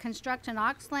 That's construct an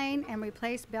Ox Lane and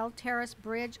replace Bell Terrace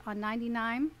Bridge on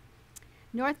 99.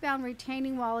 Northbound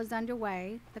retaining wall is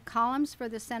underway. The columns for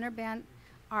the center band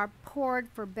are poured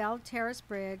for Bell Terrace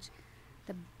Bridge.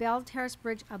 The Bell Terrace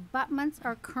Bridge abutments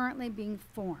are currently being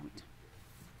formed.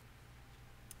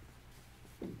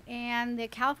 And the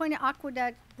California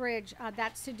Aqueduct Bridge,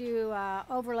 that's to do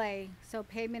overlay, so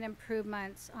pavement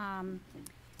improvements.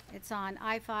 It's on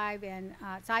I-5 and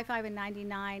it's I-5 and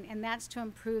 99, and that's to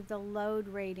improve the load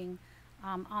rating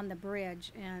on the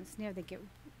bridge, and it's near the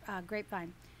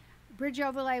Grapevine. Bridge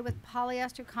overlay with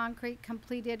polyester concrete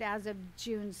completed as of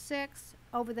June 6th.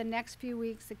 Over the next few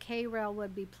weeks, the K-rail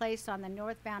would be placed on the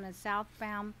northbound and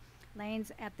southbound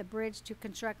lanes at the bridge to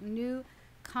construct new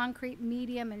concrete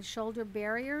medium and shoulder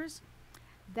barriers.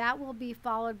 That will be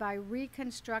followed by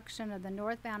reconstruction of the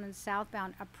northbound and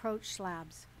southbound approach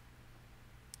slabs.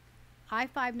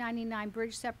 I-599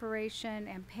 bridge separation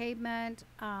and pavement.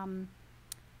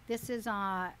 This is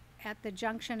at the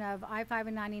junction of I-5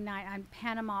 and 99 on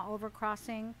Panama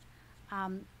overcrossing.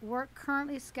 Work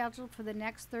currently scheduled for the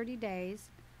next 30 days.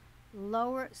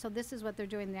 So this is what they're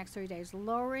doing the next 30 days.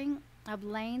 Lowering of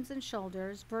lanes and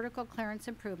shoulders, vertical clearance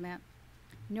improvement.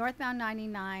 Northbound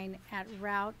 99 at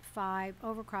Route 5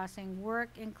 overcrossing.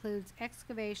 Work includes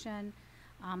excavation,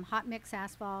 hot mix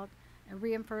asphalt, and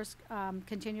reinforced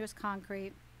continuous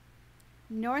concrete.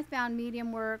 Northbound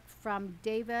medium work from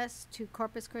Davis to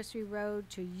Corpus Christi Road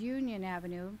to Union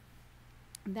Avenue.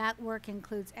 That work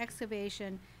includes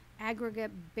excavation,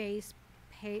 aggregate base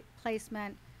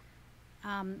placement,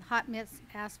 hot mix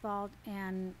asphalt,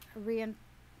 and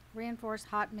reinforced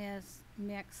hot mix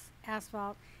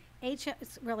asphalt.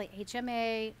 It's really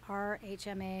HMA or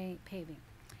HMA paving.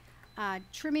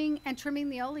 Trimming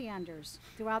the oleanders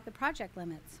throughout the project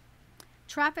limits.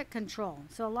 Traffic control.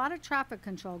 So a lot of traffic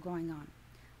control going on.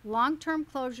 Long-term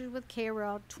closures with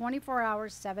K-Rail, 24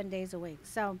 hours, 7 days a week.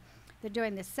 So they're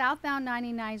doing the southbound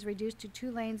 99 is reduced to 2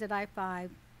 lanes at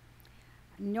I-5.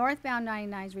 Northbound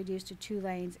 99 is reduced to 2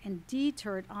 lanes and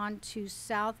detoured onto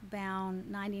southbound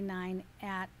 99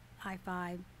 at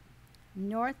I-5.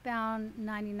 Northbound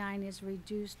 99 is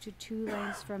reduced to 2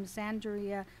 lanes from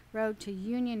Sandaria Road to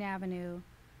Union Avenue.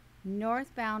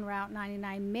 Northbound Route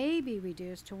 99 may be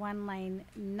reduced to 1 lane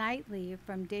nightly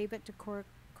from David to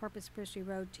Corpus Christi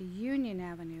Road to Union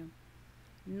Avenue.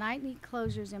 Nightly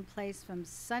closures in place from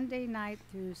Sunday night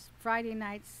through Friday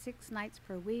night, 6 nights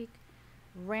per week.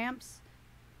 Ramps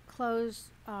closed.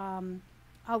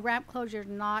 Ramp closure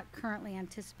not currently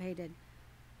anticipated.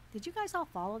 Did you guys all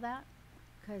follow that?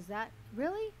 Because that,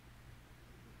 really?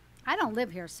 I don't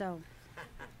live here, so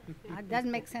it doesn't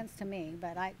make sense to me,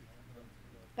 but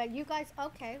you guys,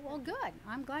 okay, well, good.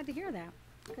 I'm glad to hear that,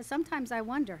 because sometimes I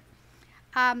wonder.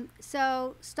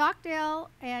 So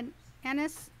Stockdale and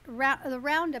Ennis, the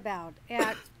roundabout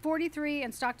at 43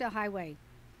 and Stockdale Highway.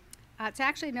 It's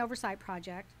actually an oversight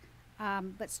project,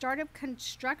 but start of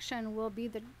construction will be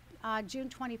the June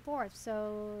 24th,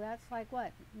 so that's like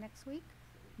what, next week?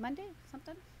 Monday,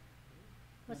 something?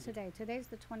 What's today? Today's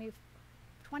the 20th,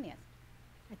 I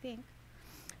think.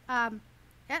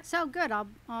 That's so good.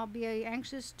 I'll be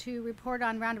anxious to report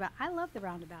on roundabout. I love the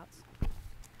roundabouts.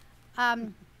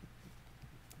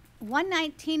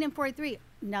 119 and 43,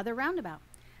 another roundabout.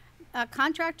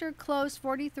 Contractor closed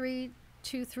 43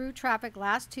 to through traffic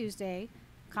last Tuesday.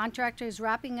 Contractor is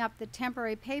wrapping up the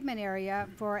temporary pavement area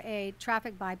for a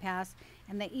traffic bypass,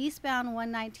 and the eastbound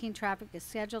 119 traffic is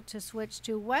scheduled to switch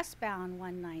to westbound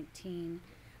 119.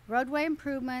 Roadway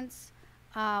improvements,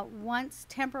 once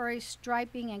temporary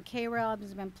striping and K-rail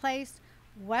has been placed,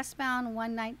 westbound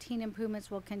 119 improvements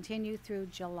will continue through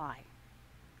July.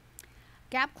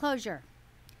 Gap closure,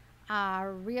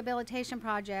 rehabilitation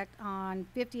project on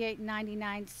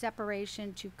 5899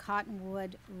 separation to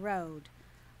Cottonwood Road.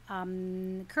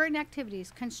 Current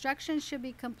activities, construction should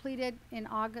be completed in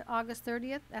August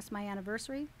 30th, that's my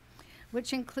anniversary,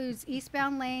 which includes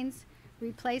eastbound lanes,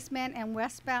 replacement, and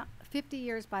westbound, 50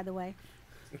 years, by the way.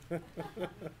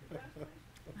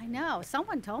 I know,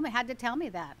 someone told me, had to tell me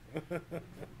that.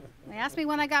 They asked me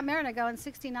when I got married, I go, in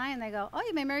 69, and they go, oh,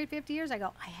 you've been married 50 years? I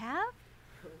go, I have?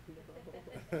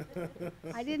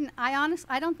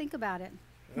 I don't think about it.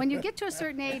 When you get to a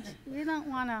certain age, you don't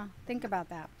want to think about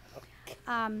that.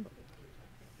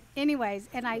 Anyways,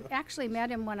 and I actually met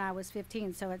him when I was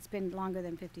 15, so it's been longer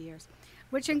than 50 years.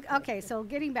 Okay, so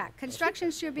getting back.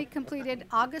 Construction should be completed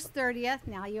August 30th.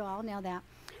 Now you all know that.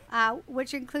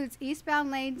 Which includes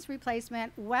eastbound lanes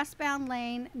replacement, westbound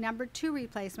lane number 2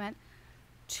 replacement,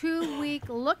 2-week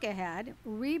look ahead,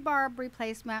 rebar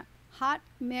replacement, hot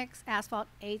mix asphalt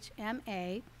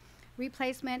HMA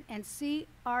replacement, and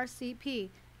CRCP,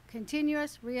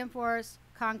 continuous reinforced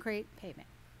concrete pavement.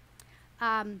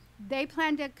 They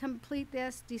plan to complete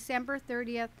this December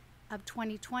 30th of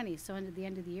 2020, so into the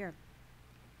end of the year.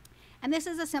 And this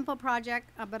is a simple project,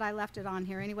 but I left it on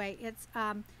here anyway. It's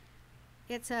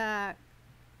a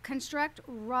construct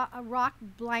a rock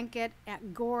blanket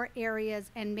at gore areas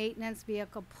and maintenance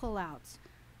vehicle pullouts.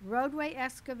 Roadway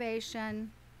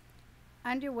excavation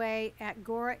underway at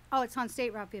gore. Oh, it's on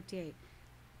State Route 58.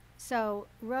 So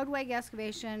roadway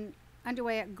excavation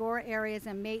underway at gore areas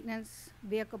and maintenance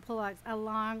vehicle pullouts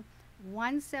along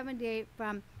 178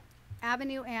 from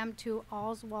Avenue M to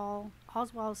Oswald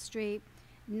Street.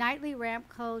 Nightly ramp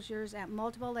closures at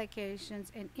multiple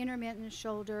locations and intermittent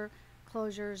shoulder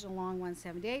closures along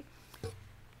 178.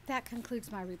 That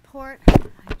concludes my report. I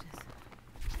just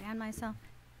stand myself.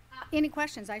 Any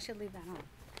questions? I should leave that on.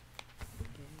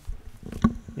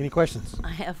 Any questions? I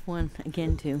have one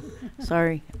again too.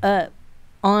 Sorry.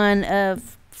 On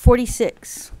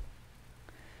 46,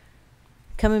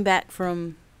 coming back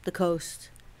from the coast,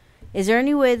 is there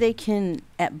any way they can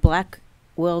at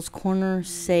Blackwell's Corner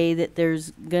say that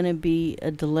there's gonna be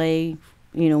a delay?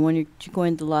 You know, when you're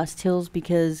going to Lost Hills,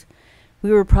 because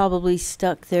we were probably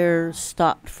stuck there,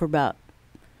 stopped for about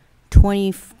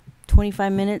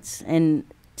 25 minutes, and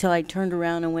till I turned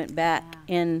around and went back.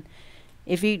 And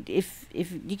if you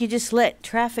could just let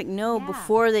traffic know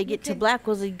before they get to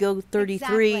Blackwell's, they go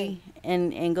 33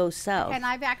 and go south. And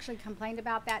I've actually complained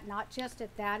about that, not just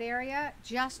at that area,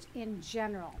 just in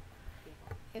general.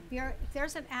 If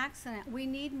there's an accident, we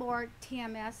need more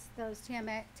TMS, those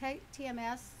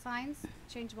TMS signs,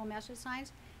 changeable message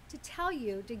signs, to tell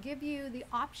you, to give you the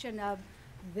option of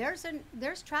there's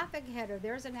traffic ahead, or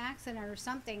there's an accident or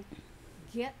something,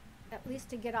 at least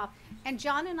to get off. And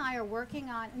John and I are working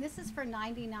on, and this is for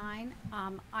 99,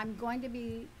 I'm going to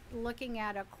be looking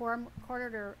at a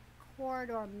corridor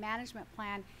management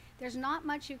plan. There's not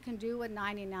much you can do with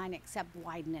 99 except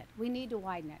widen it. We need to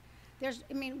widen it.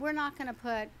 We're not going to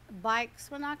put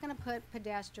bikes, we're not going to put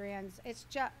pedestrians. It's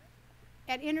just,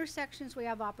 at intersections we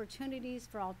have opportunities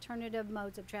for alternative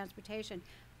modes of transportation,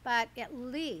 but at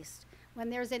least when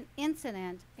there's an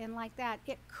incident and like that,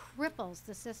 it cripples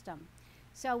the system.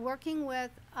 So working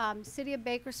with City of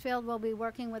Bakersfield, we'll be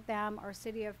working with them, or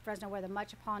City of Fresno, where the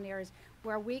metropolitan areas,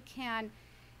 where we can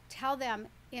tell them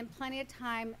in plenty of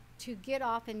time to get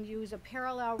off and use a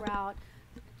parallel route.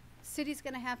 City's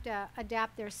going to have to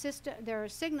adapt their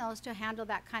signals to handle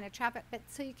that kind of traffic, but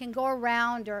so you can go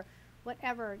around or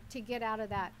whatever to get out of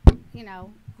that,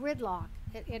 gridlock.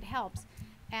 It helps.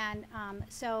 And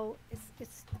so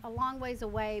it's a long ways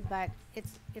away, but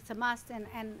it's a must.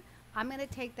 And I'm going to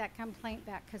take that complaint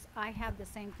back, because I have the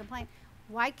same complaint.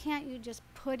 Why can't you just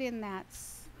put in that,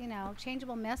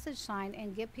 changeable message sign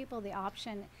and give people the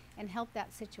option and help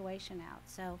that situation out?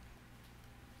 So.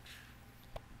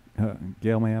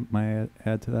 Gail, may I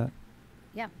add to that?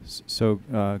 Yeah. So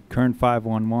Kern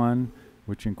 511,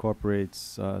 which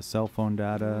incorporates cell phone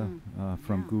data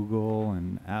from Google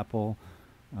and Apple,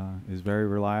 is very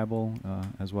reliable,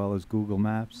 as well as Google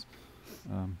Maps.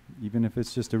 Even if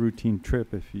it's just a routine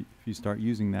trip, if you start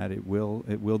using that, it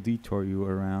will detour you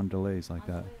around delays like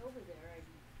that.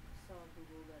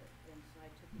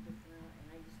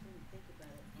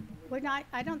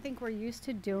 I don't think we're used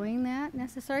to doing that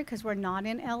necessarily, because we're not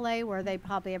in LA, where they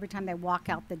probably every time they walk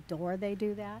out the door they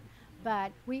do that.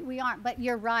 But we aren't. But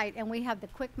you're right, and we have the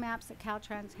quick maps that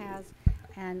Caltrans has,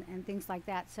 and things like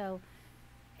that. So,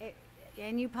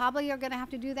 and you probably are going to have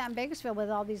to do that in Bakersfield with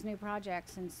all these new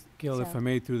projects. And Gail, if I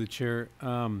may, through the chair,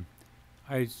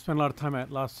 I spent a lot of time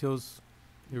at Lost Hills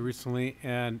here recently,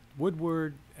 and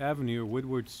Woodward Avenue or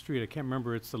Woodward Street, I can't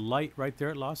remember. It's the light right there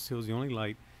at Lost Hills, the only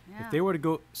light. Yeah. If they were to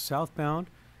go southbound,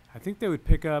 I think they would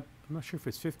pick up, I'm not sure if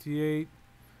it's 58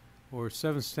 or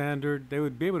 7 Standard. They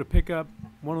would be able to pick up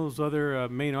one of those other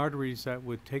main arteries that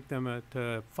would take them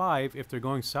at 5 if they're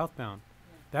going southbound.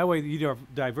 Yeah. That way you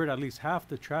divert at least half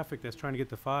the traffic that's trying to get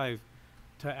to 5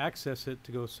 to access it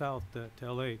to go south to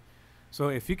LA. So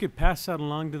if you could pass that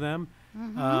along to them,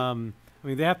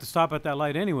 they have to stop at that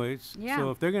light anyways. Yeah. So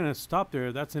if they're going to stop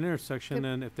there, that's an intersection.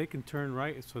 And if they can turn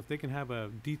right, so if they can have a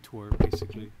detour,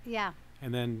 basically. Yeah.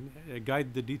 And then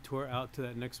guide the detour out to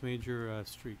that next major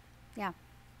street. Yeah.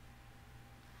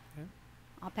 Okay.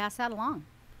 I'll pass that along.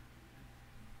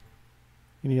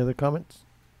 Any other comments?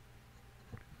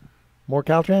 More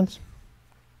Caltrans?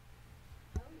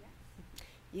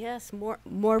 Yes,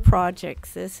 more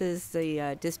projects. This is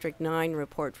the District 9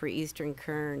 report for Eastern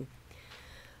Kern.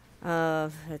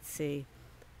 Let's see.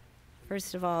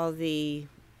 First of all, the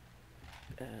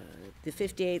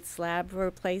 58 slab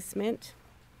replacement,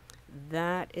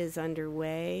 that is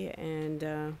underway,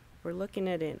 and we're looking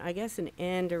at an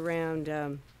end around.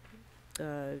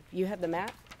 You have the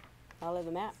map? I'll have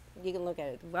the map. You can look at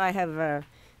it. I have a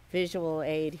visual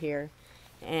aid here,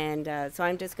 and so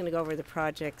I'm just going to go over the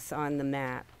projects on the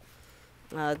map.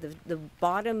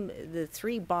 The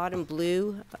 3 bottom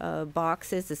blue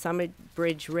boxes, the Summit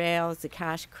Bridge rails, the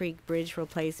Cache Creek Bridge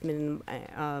replacement,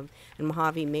 and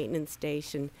Mojave Maintenance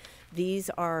Station. These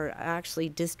are actually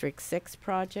District 6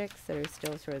 projects that are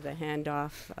still sort of the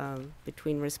handoff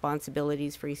between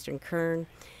responsibilities for Eastern Kern.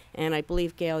 And I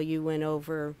believe, Gail, you went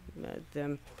over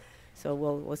them. So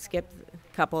we'll skip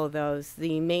a couple of those.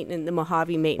 The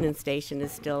Mojave Maintenance Station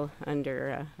is still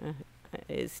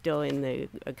is still in the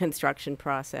construction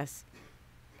process.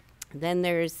 Then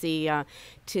there's the,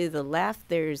 to the left,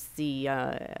 there's the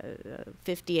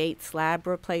 58 slab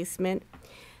replacement.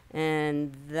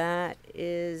 and that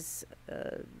is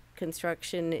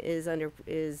construction is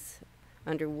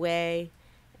underway,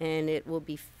 and it will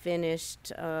be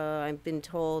finished, I've been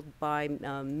told, by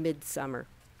midsummer.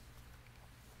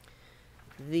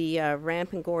 The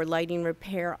ramp and gore lighting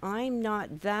repair, I'm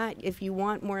not that. If you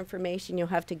want more information, you'll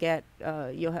have to get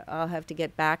I'll have to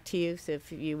get back to you. So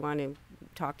if you want to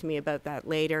talk to me about that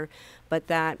later, but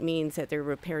that means that they're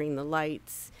repairing the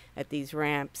lights at these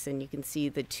ramps, and you can see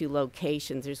the two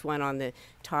locations. There's one on the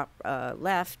top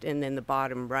left, and then the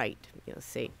bottom right. You'll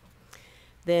see.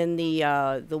 Then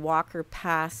the Walker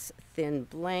Pass thin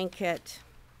blanket.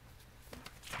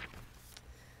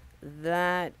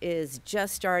 That is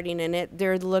just starting, and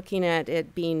they're looking at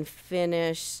it being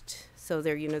finished. So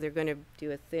they're going to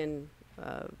do a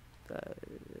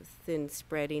thin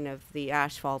spreading of the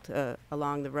asphalt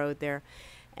along the road there,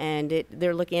 and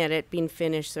they're looking at it being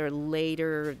finished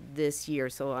later this year.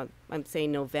 So I'm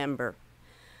saying November.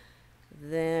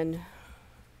 Then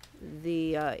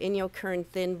the Inyo Kern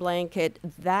thin blanket,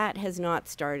 that has not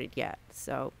started yet.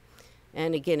 So,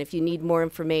 and again, if you need more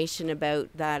information about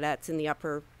that, that's in the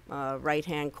upper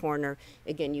right-hand corner.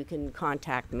 Again, you can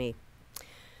contact me.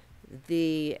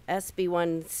 The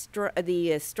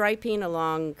SB1 striping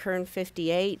along Kern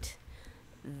 58,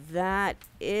 that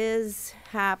is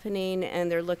happening, and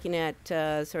they're looking at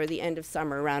sort of the end of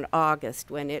summer, around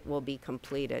August, when it will be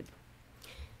completed.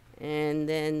 And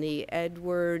then the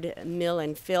Edward Mill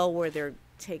and Fill, where they're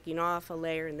taking off a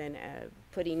layer and then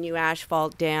putting new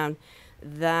asphalt down,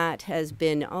 that has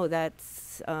been,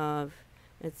 that's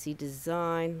let's see,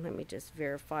 design. Let me just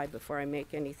verify before I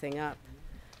make anything up.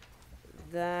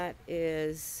 That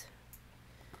is,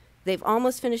 they've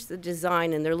almost finished the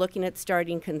design, and they're looking at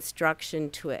starting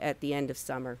construction at the end of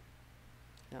summer.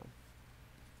 So.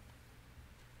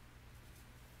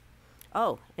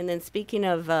 Oh, and then speaking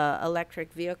of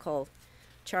electric vehicle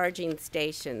charging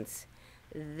stations,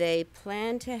 they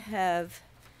plan to have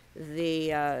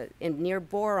near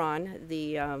Boron,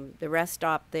 the rest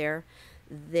stop there.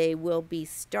 They will be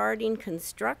starting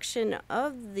construction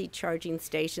of the charging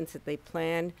stations that they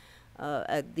plan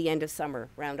at the end of summer,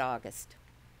 around August.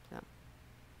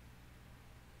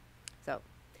 So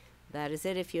that is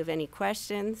it. If you have any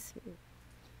questions,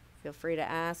 feel free to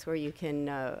ask, or you can,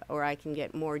 or I can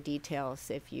get more details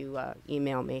if you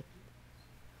email me.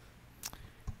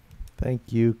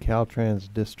 Thank you,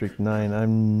 Caltrans District 9. I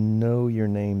know your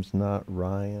name's not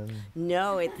Ryan.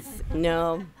 No,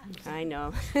 no, I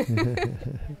know. It's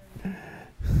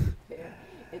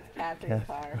Catherine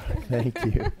Carr. Thank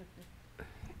you.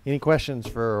 Any questions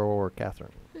for Catherine?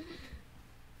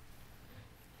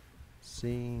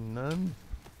 Seeing none.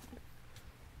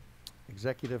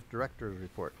 Executive Director's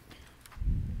report.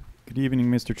 Good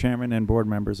evening, Mr. Chairman and board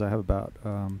members. I have about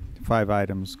 5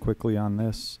 items quickly on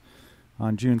this.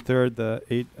 On June 3rd, the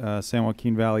 8 San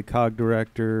Joaquin Valley COG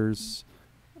directors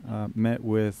met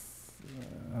with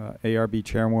ARB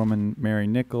Chairwoman Mary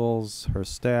Nichols, her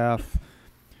staff,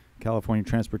 California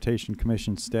Transportation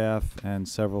Commission staff, and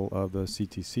several of the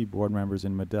CTC board members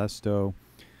in Modesto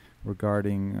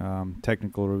regarding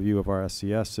technical review of our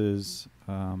SCSs.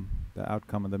 The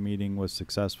outcome of the meeting was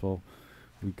successful.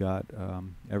 We got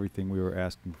everything we were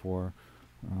asking for.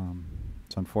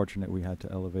 It's unfortunate we had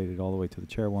to elevate it all the way to the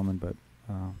chairwoman, but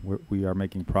we are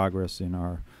making progress in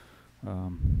our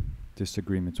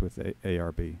disagreements with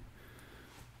ARB.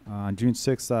 On June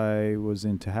 6th, I was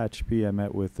in Tehachapi. I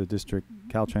met with the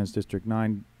Caltrans District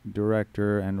 9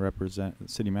 director and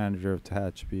city manager of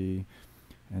Tehachapi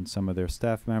and some of their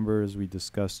staff members. We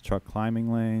discussed truck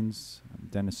climbing lanes,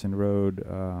 Denison Road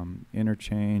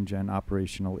interchange, and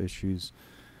operational issues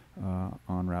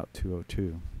on Route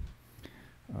 202.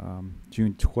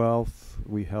 June 12th,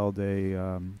 we held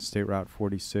a State Route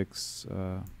 46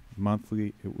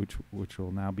 monthly, which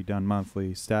will now be done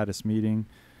monthly, status meeting.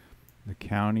 The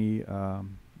county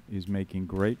is making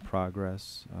great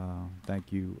progress.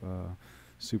 Thank you,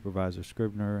 Supervisor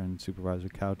Scribner, and Supervisor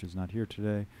Couch is not here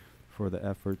today, for the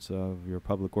efforts of your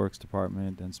Public Works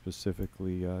Department, and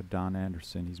specifically Don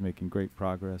Anderson. He's making great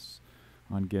progress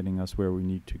on getting us where we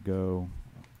need to go,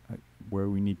 where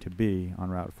we need to be on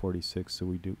Route 46, so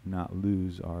we do not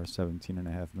lose our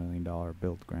 $17.5 million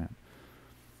build grant.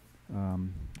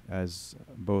 As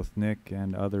both Nick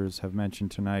and others have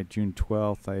mentioned tonight, June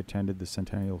 12th, I attended the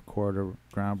Centennial Corridor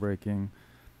groundbreaking.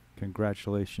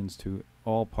 Congratulations to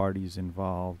all parties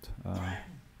involved.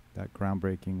 That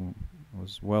groundbreaking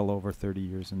was well over 30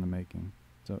 years in the making.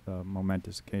 It's a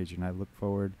momentous occasion. I look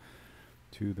forward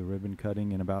to the ribbon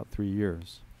cutting in about 3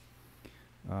 years.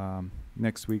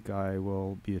 Next week, I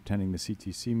will be attending the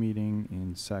CTC meeting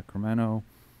in Sacramento,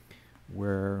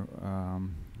 where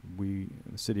the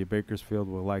city of Bakersfield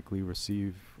will likely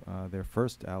receive their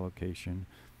first allocation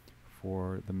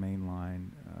for the main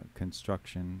line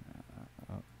construction,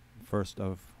 first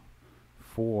of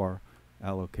 4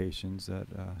 allocations that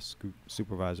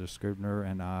Supervisor Scribner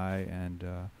and I and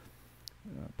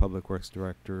Public Works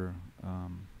Director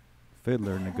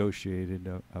Fiddler negotiated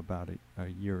about a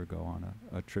year ago on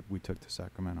a trip we took to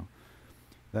Sacramento.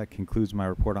 That concludes my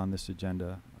report on this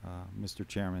agenda. Mr.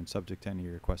 Chairman, subject to any of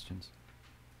your questions.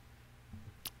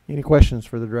 Any questions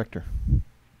for the director?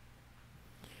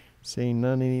 Seeing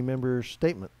none, any member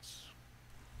statements?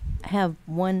 I have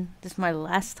one. This is my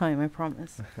last time, I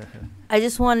promise. I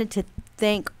just wanted to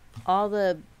thank all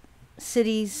the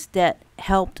cities that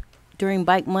helped during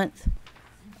Bike Month.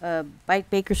 Bike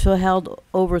Bakersfield held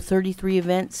over 33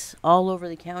 events all over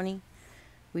the county.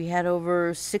 We had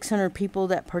over 600 people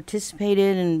that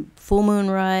participated in Full Moon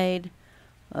Ride,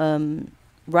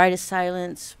 Ride of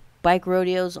Silence, bike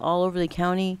rodeos all over the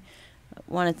county. I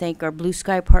want to thank our Blue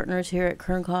Sky partners here at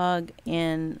Kern COG,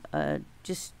 and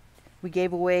we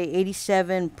gave away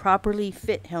 87 properly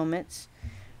fit helmets,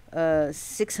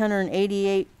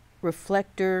 688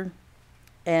 reflector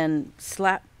and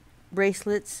slap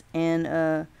bracelets,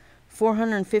 and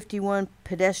 451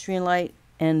 pedestrian light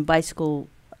and bicycle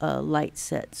light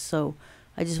sets. So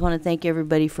I just want to thank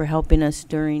everybody for helping us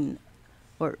during,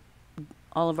 or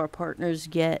all of our partners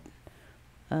get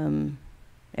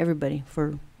everybody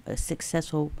for a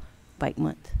successful Bike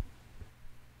Month.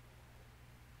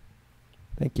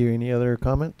 Thank you. Any other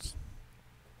comments?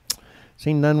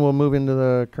 Seeing none, we'll move into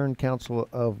the Kern Council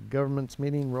of Governments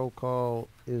meeting. Roll call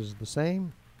is the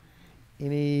same.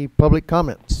 Any public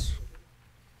comments?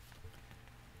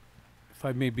 If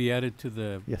I may be added to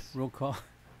the Yes. roll call,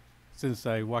 since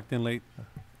I walked in late.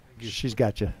 She's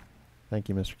got you. Thank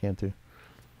you, Mr. Cantu.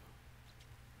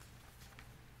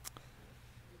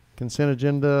 Consent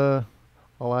agenda.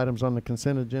 All items on the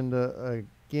consent agenda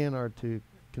again are to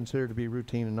consider to be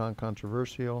routine and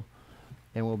non-controversial,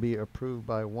 and will be approved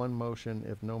by one motion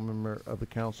if no member of the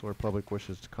council or public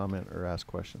wishes to comment or ask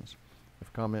questions.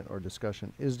 If comment or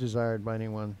discussion is desired by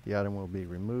anyone, the item will be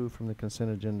removed from the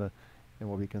consent agenda and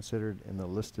will be considered in the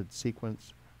listed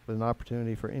sequence, with an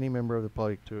opportunity for any member of the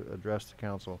public to address the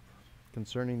council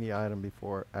concerning the item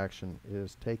before action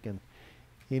is taken.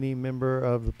 Any member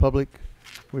of the public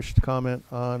wish to comment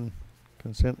on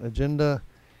consent agenda?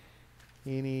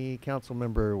 Any council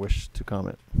member wish to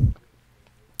comment?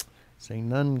 Saying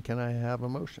none, can I have a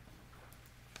motion?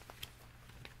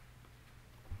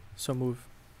 So move.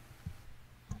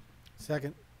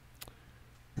 Second.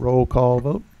 Roll call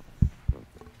vote.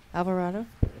 Alvarado,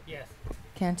 Yes.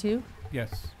 Cantu,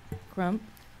 Yes. Crump,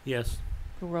 Yes.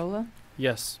 Corolla,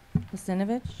 Yes.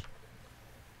 Kusinovich,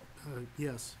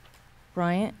 Yes.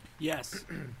 Bryant, Yes.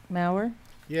 Mauer,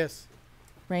 Yes.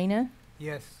 Reyna,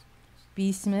 Yes.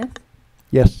 B. Smith,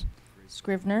 Yes.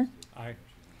 Scrivener, Aye.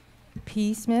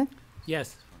 P. Smith.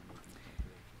 Yes.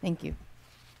 Thank you.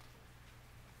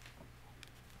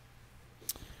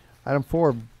 Item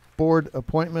 4, board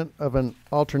appointment of an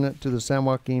alternate to the San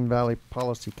Joaquin Valley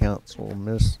Policy Council.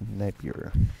 Ms.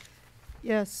 Napier.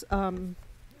 Yes,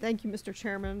 thank you, Mr.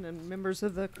 Chairman and members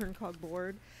of the Kern COG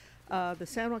Board. The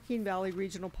San Joaquin Valley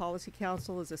Regional Policy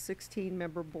Council is a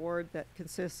 16-member board that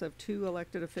consists of 2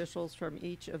 elected officials from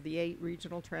each of the 8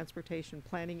 regional transportation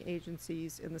planning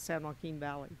agencies in the San Joaquin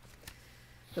Valley.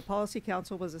 The Policy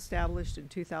Council was established in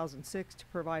 2006 to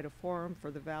provide a forum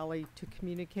for the Valley to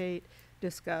communicate,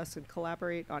 discuss, and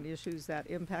collaborate on issues that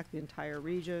impact the entire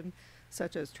region,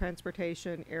 such as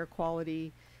transportation, air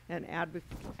quality, and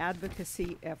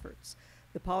advocacy efforts.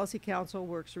 The Policy Council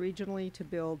works regionally to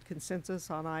build consensus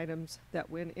on items that,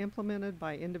 when implemented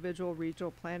by individual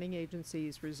regional planning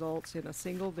agencies, results in a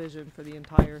single vision for the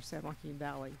entire San Joaquin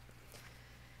Valley.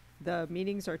 The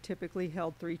meetings are typically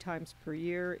held 3 times per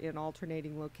year in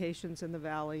alternating locations in the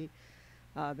valley.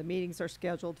 The meetings are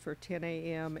scheduled for 10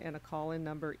 a.m. and a call-in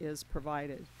number is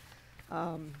provided.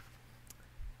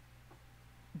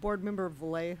 Board member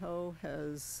Vallejo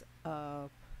has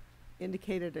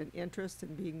indicated an interest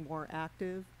in being more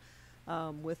active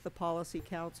with the Policy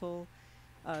Council.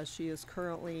 She is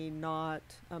currently not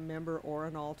a member or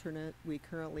an alternate. We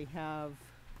currently have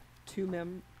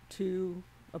 2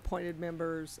 appointed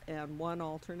members and 1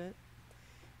 alternate,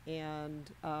 and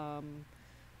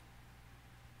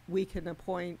we can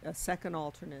appoint a second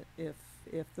alternate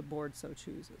if the board so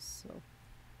chooses. So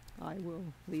I will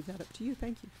leave that up to you.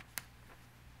 Thank you.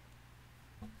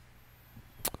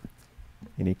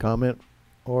 Any comment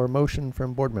or motion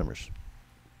from board members?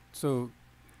 So,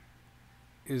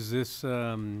 is this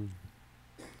something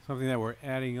that we're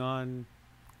adding on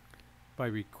by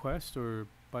request or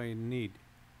by need?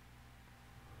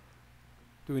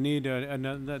 Do we need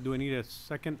do we need a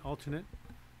second alternate?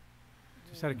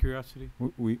 Just out of curiosity.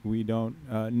 We don't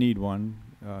need one.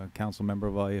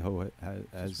 Councilmember Vallejo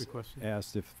has requested.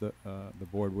 asked if the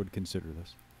board would consider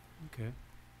this. Okay.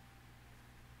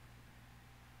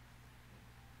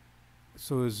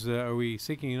 So are we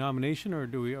seeking a nomination, or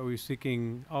are we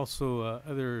seeking also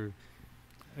other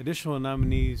additional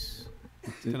nominees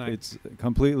tonight? It's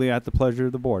completely at the pleasure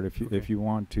of the board. If you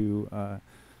want to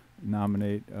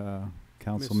nominate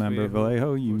Councilmember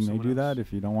Vallejo, you may do that.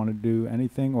 If you don't want to do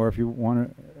anything, or if you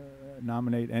want to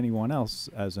nominate anyone else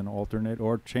as an alternate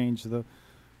or change the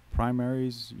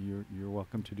primaries, you're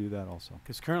welcome to do that also.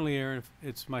 Because currently, Aaron,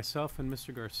 it's myself and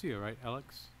Mr. Garcia, right,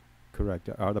 Alex? Correct.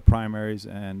 Are the primaries,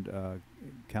 and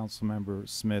Councilmember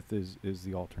Smith is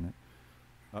the alternate.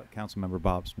 Councilmember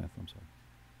Bob Smith, I'm sorry.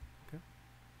 Okay.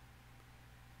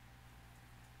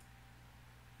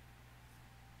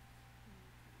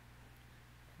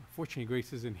 Fortunately,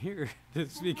 Grace isn't here to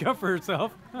speak up for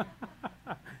herself.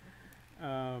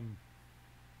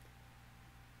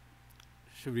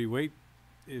 Should we wait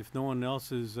if no one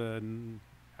else is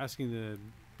asking to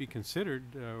be considered,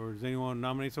 or does anyone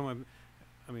nominate someone?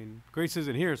 I mean, Grace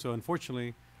isn't here, so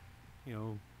unfortunately, you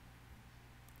know.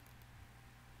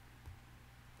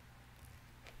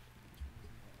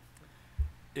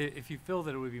 If you feel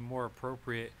that it would be more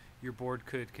appropriate, your board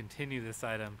could continue this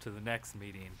item to the next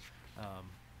meeting,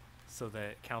 so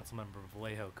that Councilmember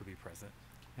Vallejo could be present.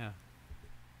 Yeah.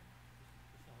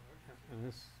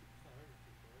 Let's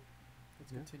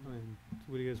continue.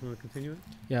 What do you guys want to continue it?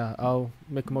 Yeah, I'll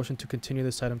make a motion to continue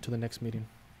this item to the next meeting.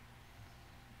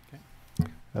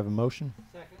 Have a motion?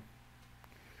 Second.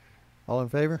 All in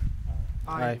favor?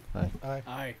 Aye. Aye. Aye.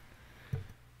 Aye.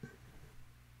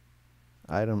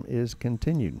 Item is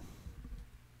continued.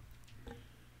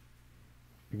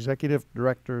 Executive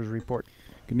Director's report.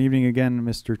 Good evening again,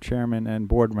 Mr. Chairman and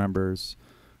board members.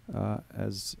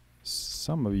 As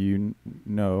some of you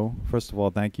know, first of all,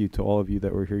 thank you to all of you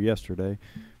that were here yesterday.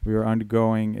 We are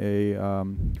undergoing a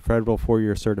federal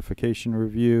 4-year certification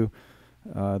review.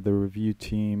 The review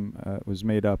team was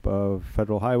made up of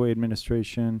Federal Highway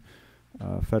Administration,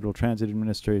 Federal Transit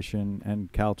Administration,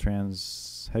 and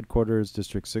Caltrans headquarters,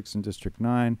 District 6 and District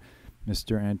 9.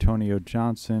 Mr. Antonio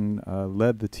Johnson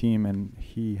led the team, and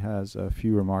he has a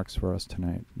few remarks for us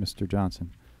tonight. Mr.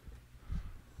 Johnson.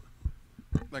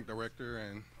 Thank Director,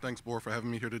 and thanks Board for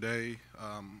having me here today.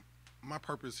 My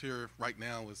purpose here right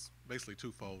now is basically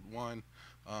twofold. One,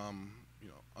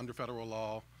 under federal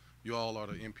law, you all are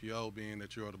the MPO, being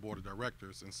that you are the Board of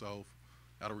Directors, and so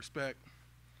out of respect,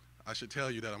 I should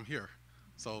tell you that I'm here.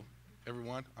 So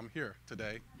everyone, I'm here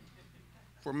today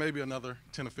for maybe another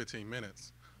 10 or 15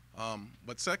 minutes.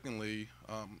 But secondly,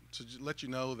 to let you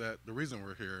know that the reason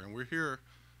we're here, and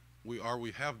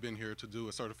we have been here to do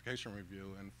a certification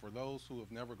review. And for those who have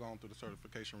never gone through the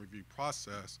certification review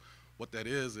process, what that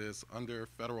is under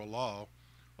federal law,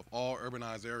 of all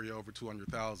urbanized area over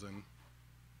 200,000,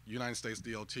 United States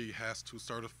DOT has to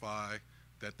certify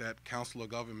that that council of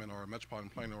government or a metropolitan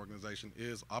planning organization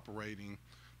is operating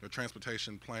their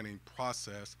transportation planning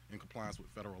process in compliance with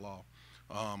federal law.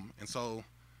 And so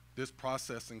this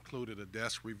process included a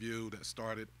desk review that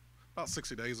started about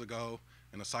 60 days ago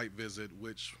and a site visit,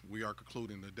 which we are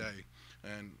concluding today.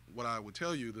 And what I would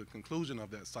tell you, the conclusion of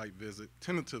that site visit,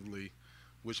 tentatively,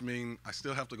 which means I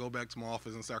still have to go back to my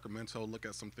office in Sacramento, look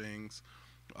at some things,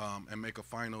 and make a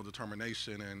final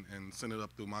determination and send it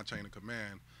up through my chain of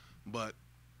command. But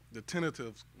the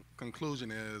tentative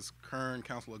conclusion is Kern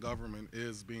Council of Government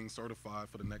is being certified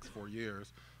for the next 4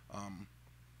 years.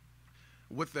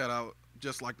 With that, I would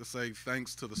just like to say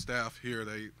thanks to the staff here.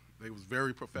 They was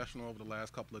very professional over the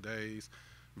last couple of days,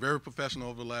 very professional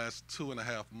over the last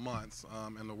 2.5 months,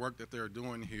 and the work that they're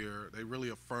doing here, they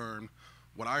really affirmed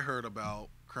what I heard about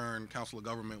Kern Council of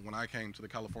Government when I came to the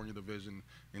California Division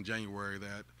in January,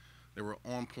 that they were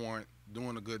on point,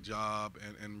 doing a good job,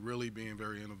 and really being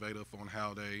very innovative on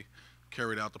how they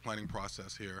carried out the planning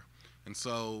process here. And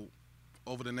so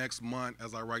over the next month,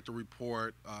 as I write the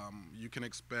report, you can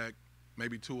expect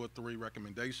maybe 2 or 3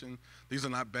 recommendations. These are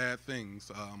not bad things.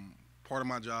 Part of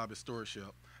my job is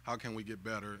stewardship. How can we get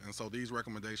better? And so these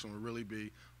recommendations will really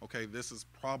be, okay, this is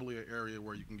probably an area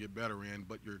where you can get better in,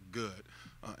 but you're good.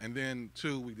 And then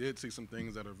 2, we did see some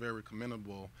things that are very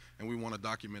commendable, and we want to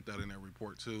document that in that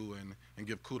report too, and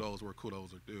give kudos where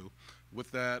kudos are due. With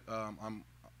that, I'm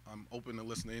open to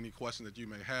listen to any questions that you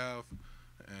may have,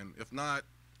 and if not,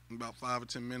 in about 5 or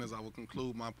 10 minutes, I will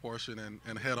conclude my portion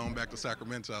and head on back to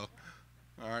Sacramento.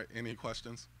 All right, any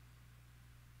questions?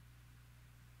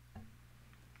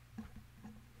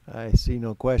 I see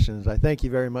no questions. I thank you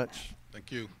very much.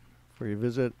 Thank you. for your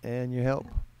visit and your help.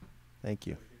 Thank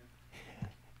you.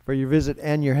 For your visit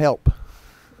and your help.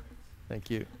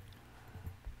 Thank you.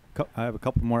 I have a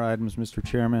couple more items, Mr.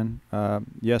 Chairman.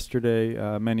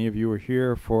 Yesterday, many of you were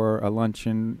here for a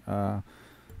luncheon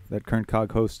that Kern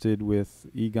COG hosted with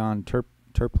Egon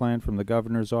Terplan from the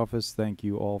governor's office. Thank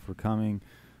you all for coming.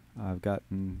 I've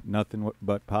gotten nothing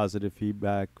but positive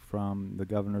feedback from the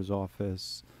governor's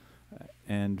office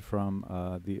and from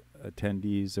the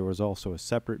attendees. There was also a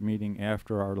separate meeting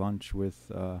after our lunch with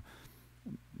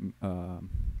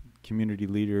community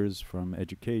leaders from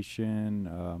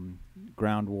education,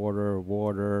 groundwater,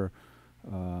 water,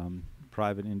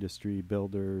 private industry,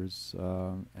 builders,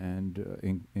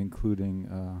 and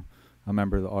including a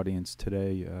member of the audience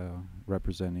today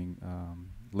representing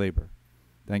labor.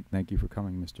 Thank you for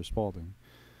coming, Mr. Spalding.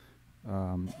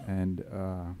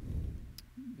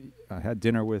 I had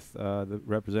dinner with the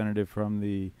representative from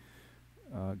the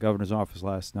governor's office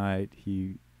last night.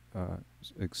 He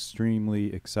was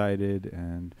extremely excited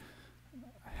and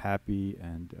happy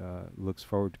and looks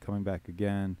forward to coming back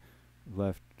again.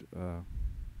 Left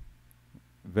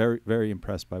very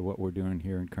impressed by what we're doing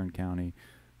here in Kern County.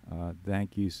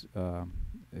 Thank you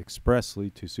expressly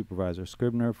to Supervisor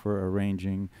Scribner for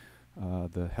arranging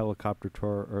the helicopter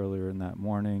tour earlier in that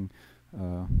morning.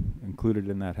 Included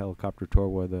in that helicopter tour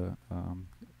were the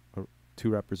two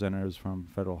representatives from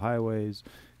Federal Highways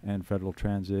and Federal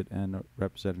Transit and a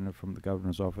representative from the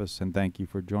governor's office. And thank you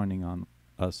for joining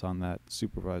us on that,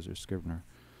 Supervisor Scribner.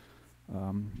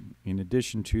 In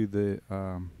addition to the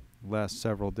last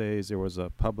several days, there was a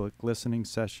public listening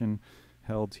session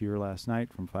held here last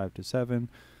night from 5 to 7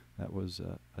 that was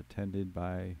attended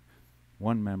by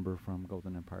one member from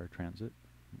Golden Empire Transit.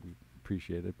 We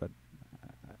appreciate it, but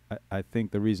I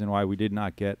think the reason why we did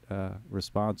not get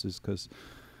response is because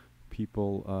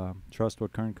people trust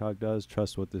what Kern COG does,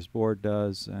 trust what this board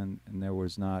does, and there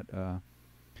was not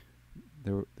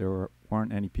there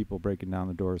weren't any people breaking down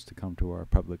the doors to come to our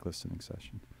public listening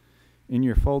session. In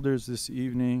your folders this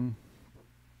evening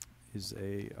is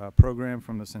a program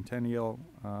from the Centennial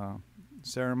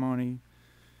Ceremony,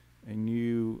 a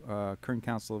new Kern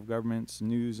Council of Governments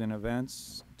news and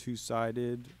events,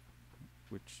 two-sided,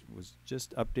 which was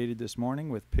just updated this morning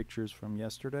with pictures from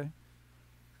yesterday.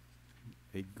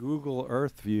 A Google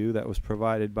Earth view that was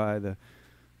provided by the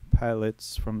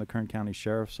pilots from the Kern County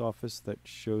Sheriff's Office that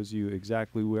shows you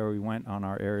exactly where we went on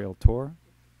our aerial tour.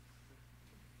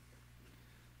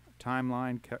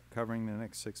 Timeline covering the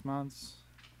next 6 months.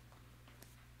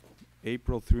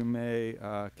 April through May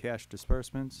cash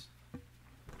disbursements.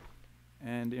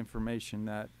 And information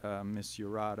that Ms.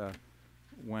 Urata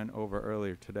went over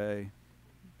earlier today.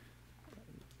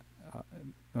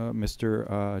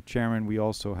 Mr. Chairman, we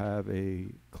also have a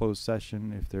closed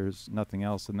session if there's nothing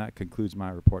else, and that concludes my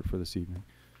report for this evening.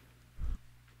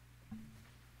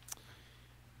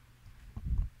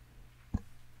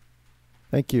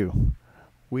 Thank you.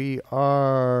 We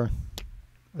are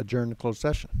adjourned to closed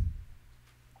session.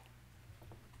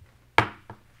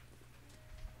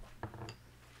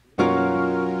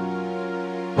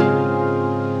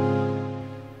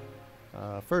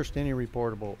 First, any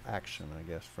reportable action, I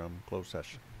guess, from closed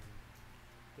session.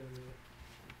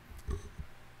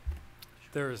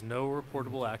 There is no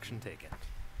reportable action taken.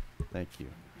 Thank you.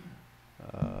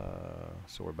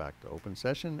 So we're back to open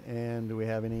session. And do we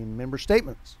have any member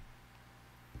statements?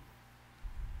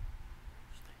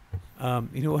 You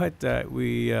know what?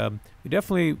 We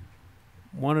definitely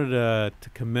wanted to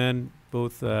commend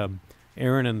both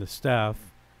Aaron and the staff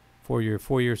for your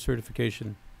 4-year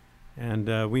certification.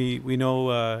 And we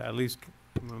know, at least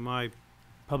my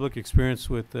public experience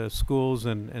with schools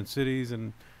and cities,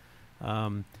 and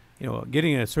you know,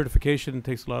 getting a certification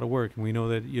takes a lot of work. And we know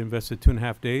that you invested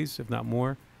 2.5 days, if not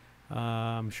more.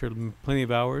 I'm sure plenty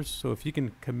of hours. So if you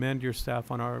can commend your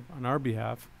staff on our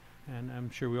behalf, and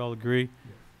I'm sure we all agree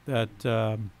that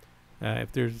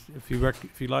if there's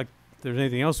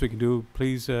anything else we can do,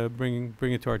 please bring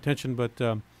it to our attention. But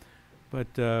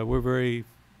we're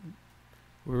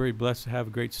very blessed to have a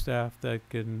great staff that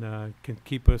can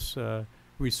keep us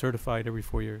recertified every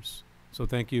 4 years. So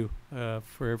thank you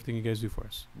for everything you guys do for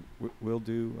us. We'll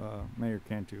do, Mayor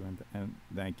Cantu, and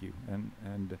thank you.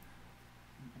 And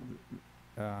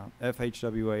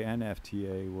FHWA and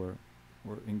FTA were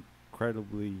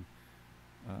incredibly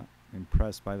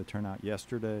impressed by the turnout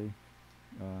yesterday,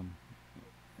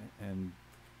 and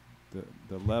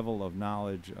the level of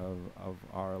knowledge of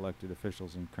our elected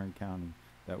officials in Kern County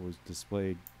that was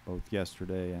displayed both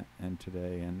yesterday and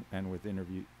today, and with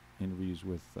interviews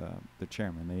with the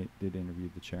chairman. They did interview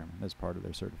the chairman as part of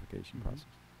their certification process.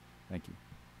 Thank you.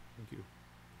 Thank you.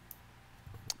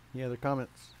 Any other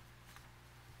comments?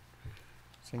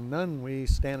 Seeing none, we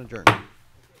stand adjourned.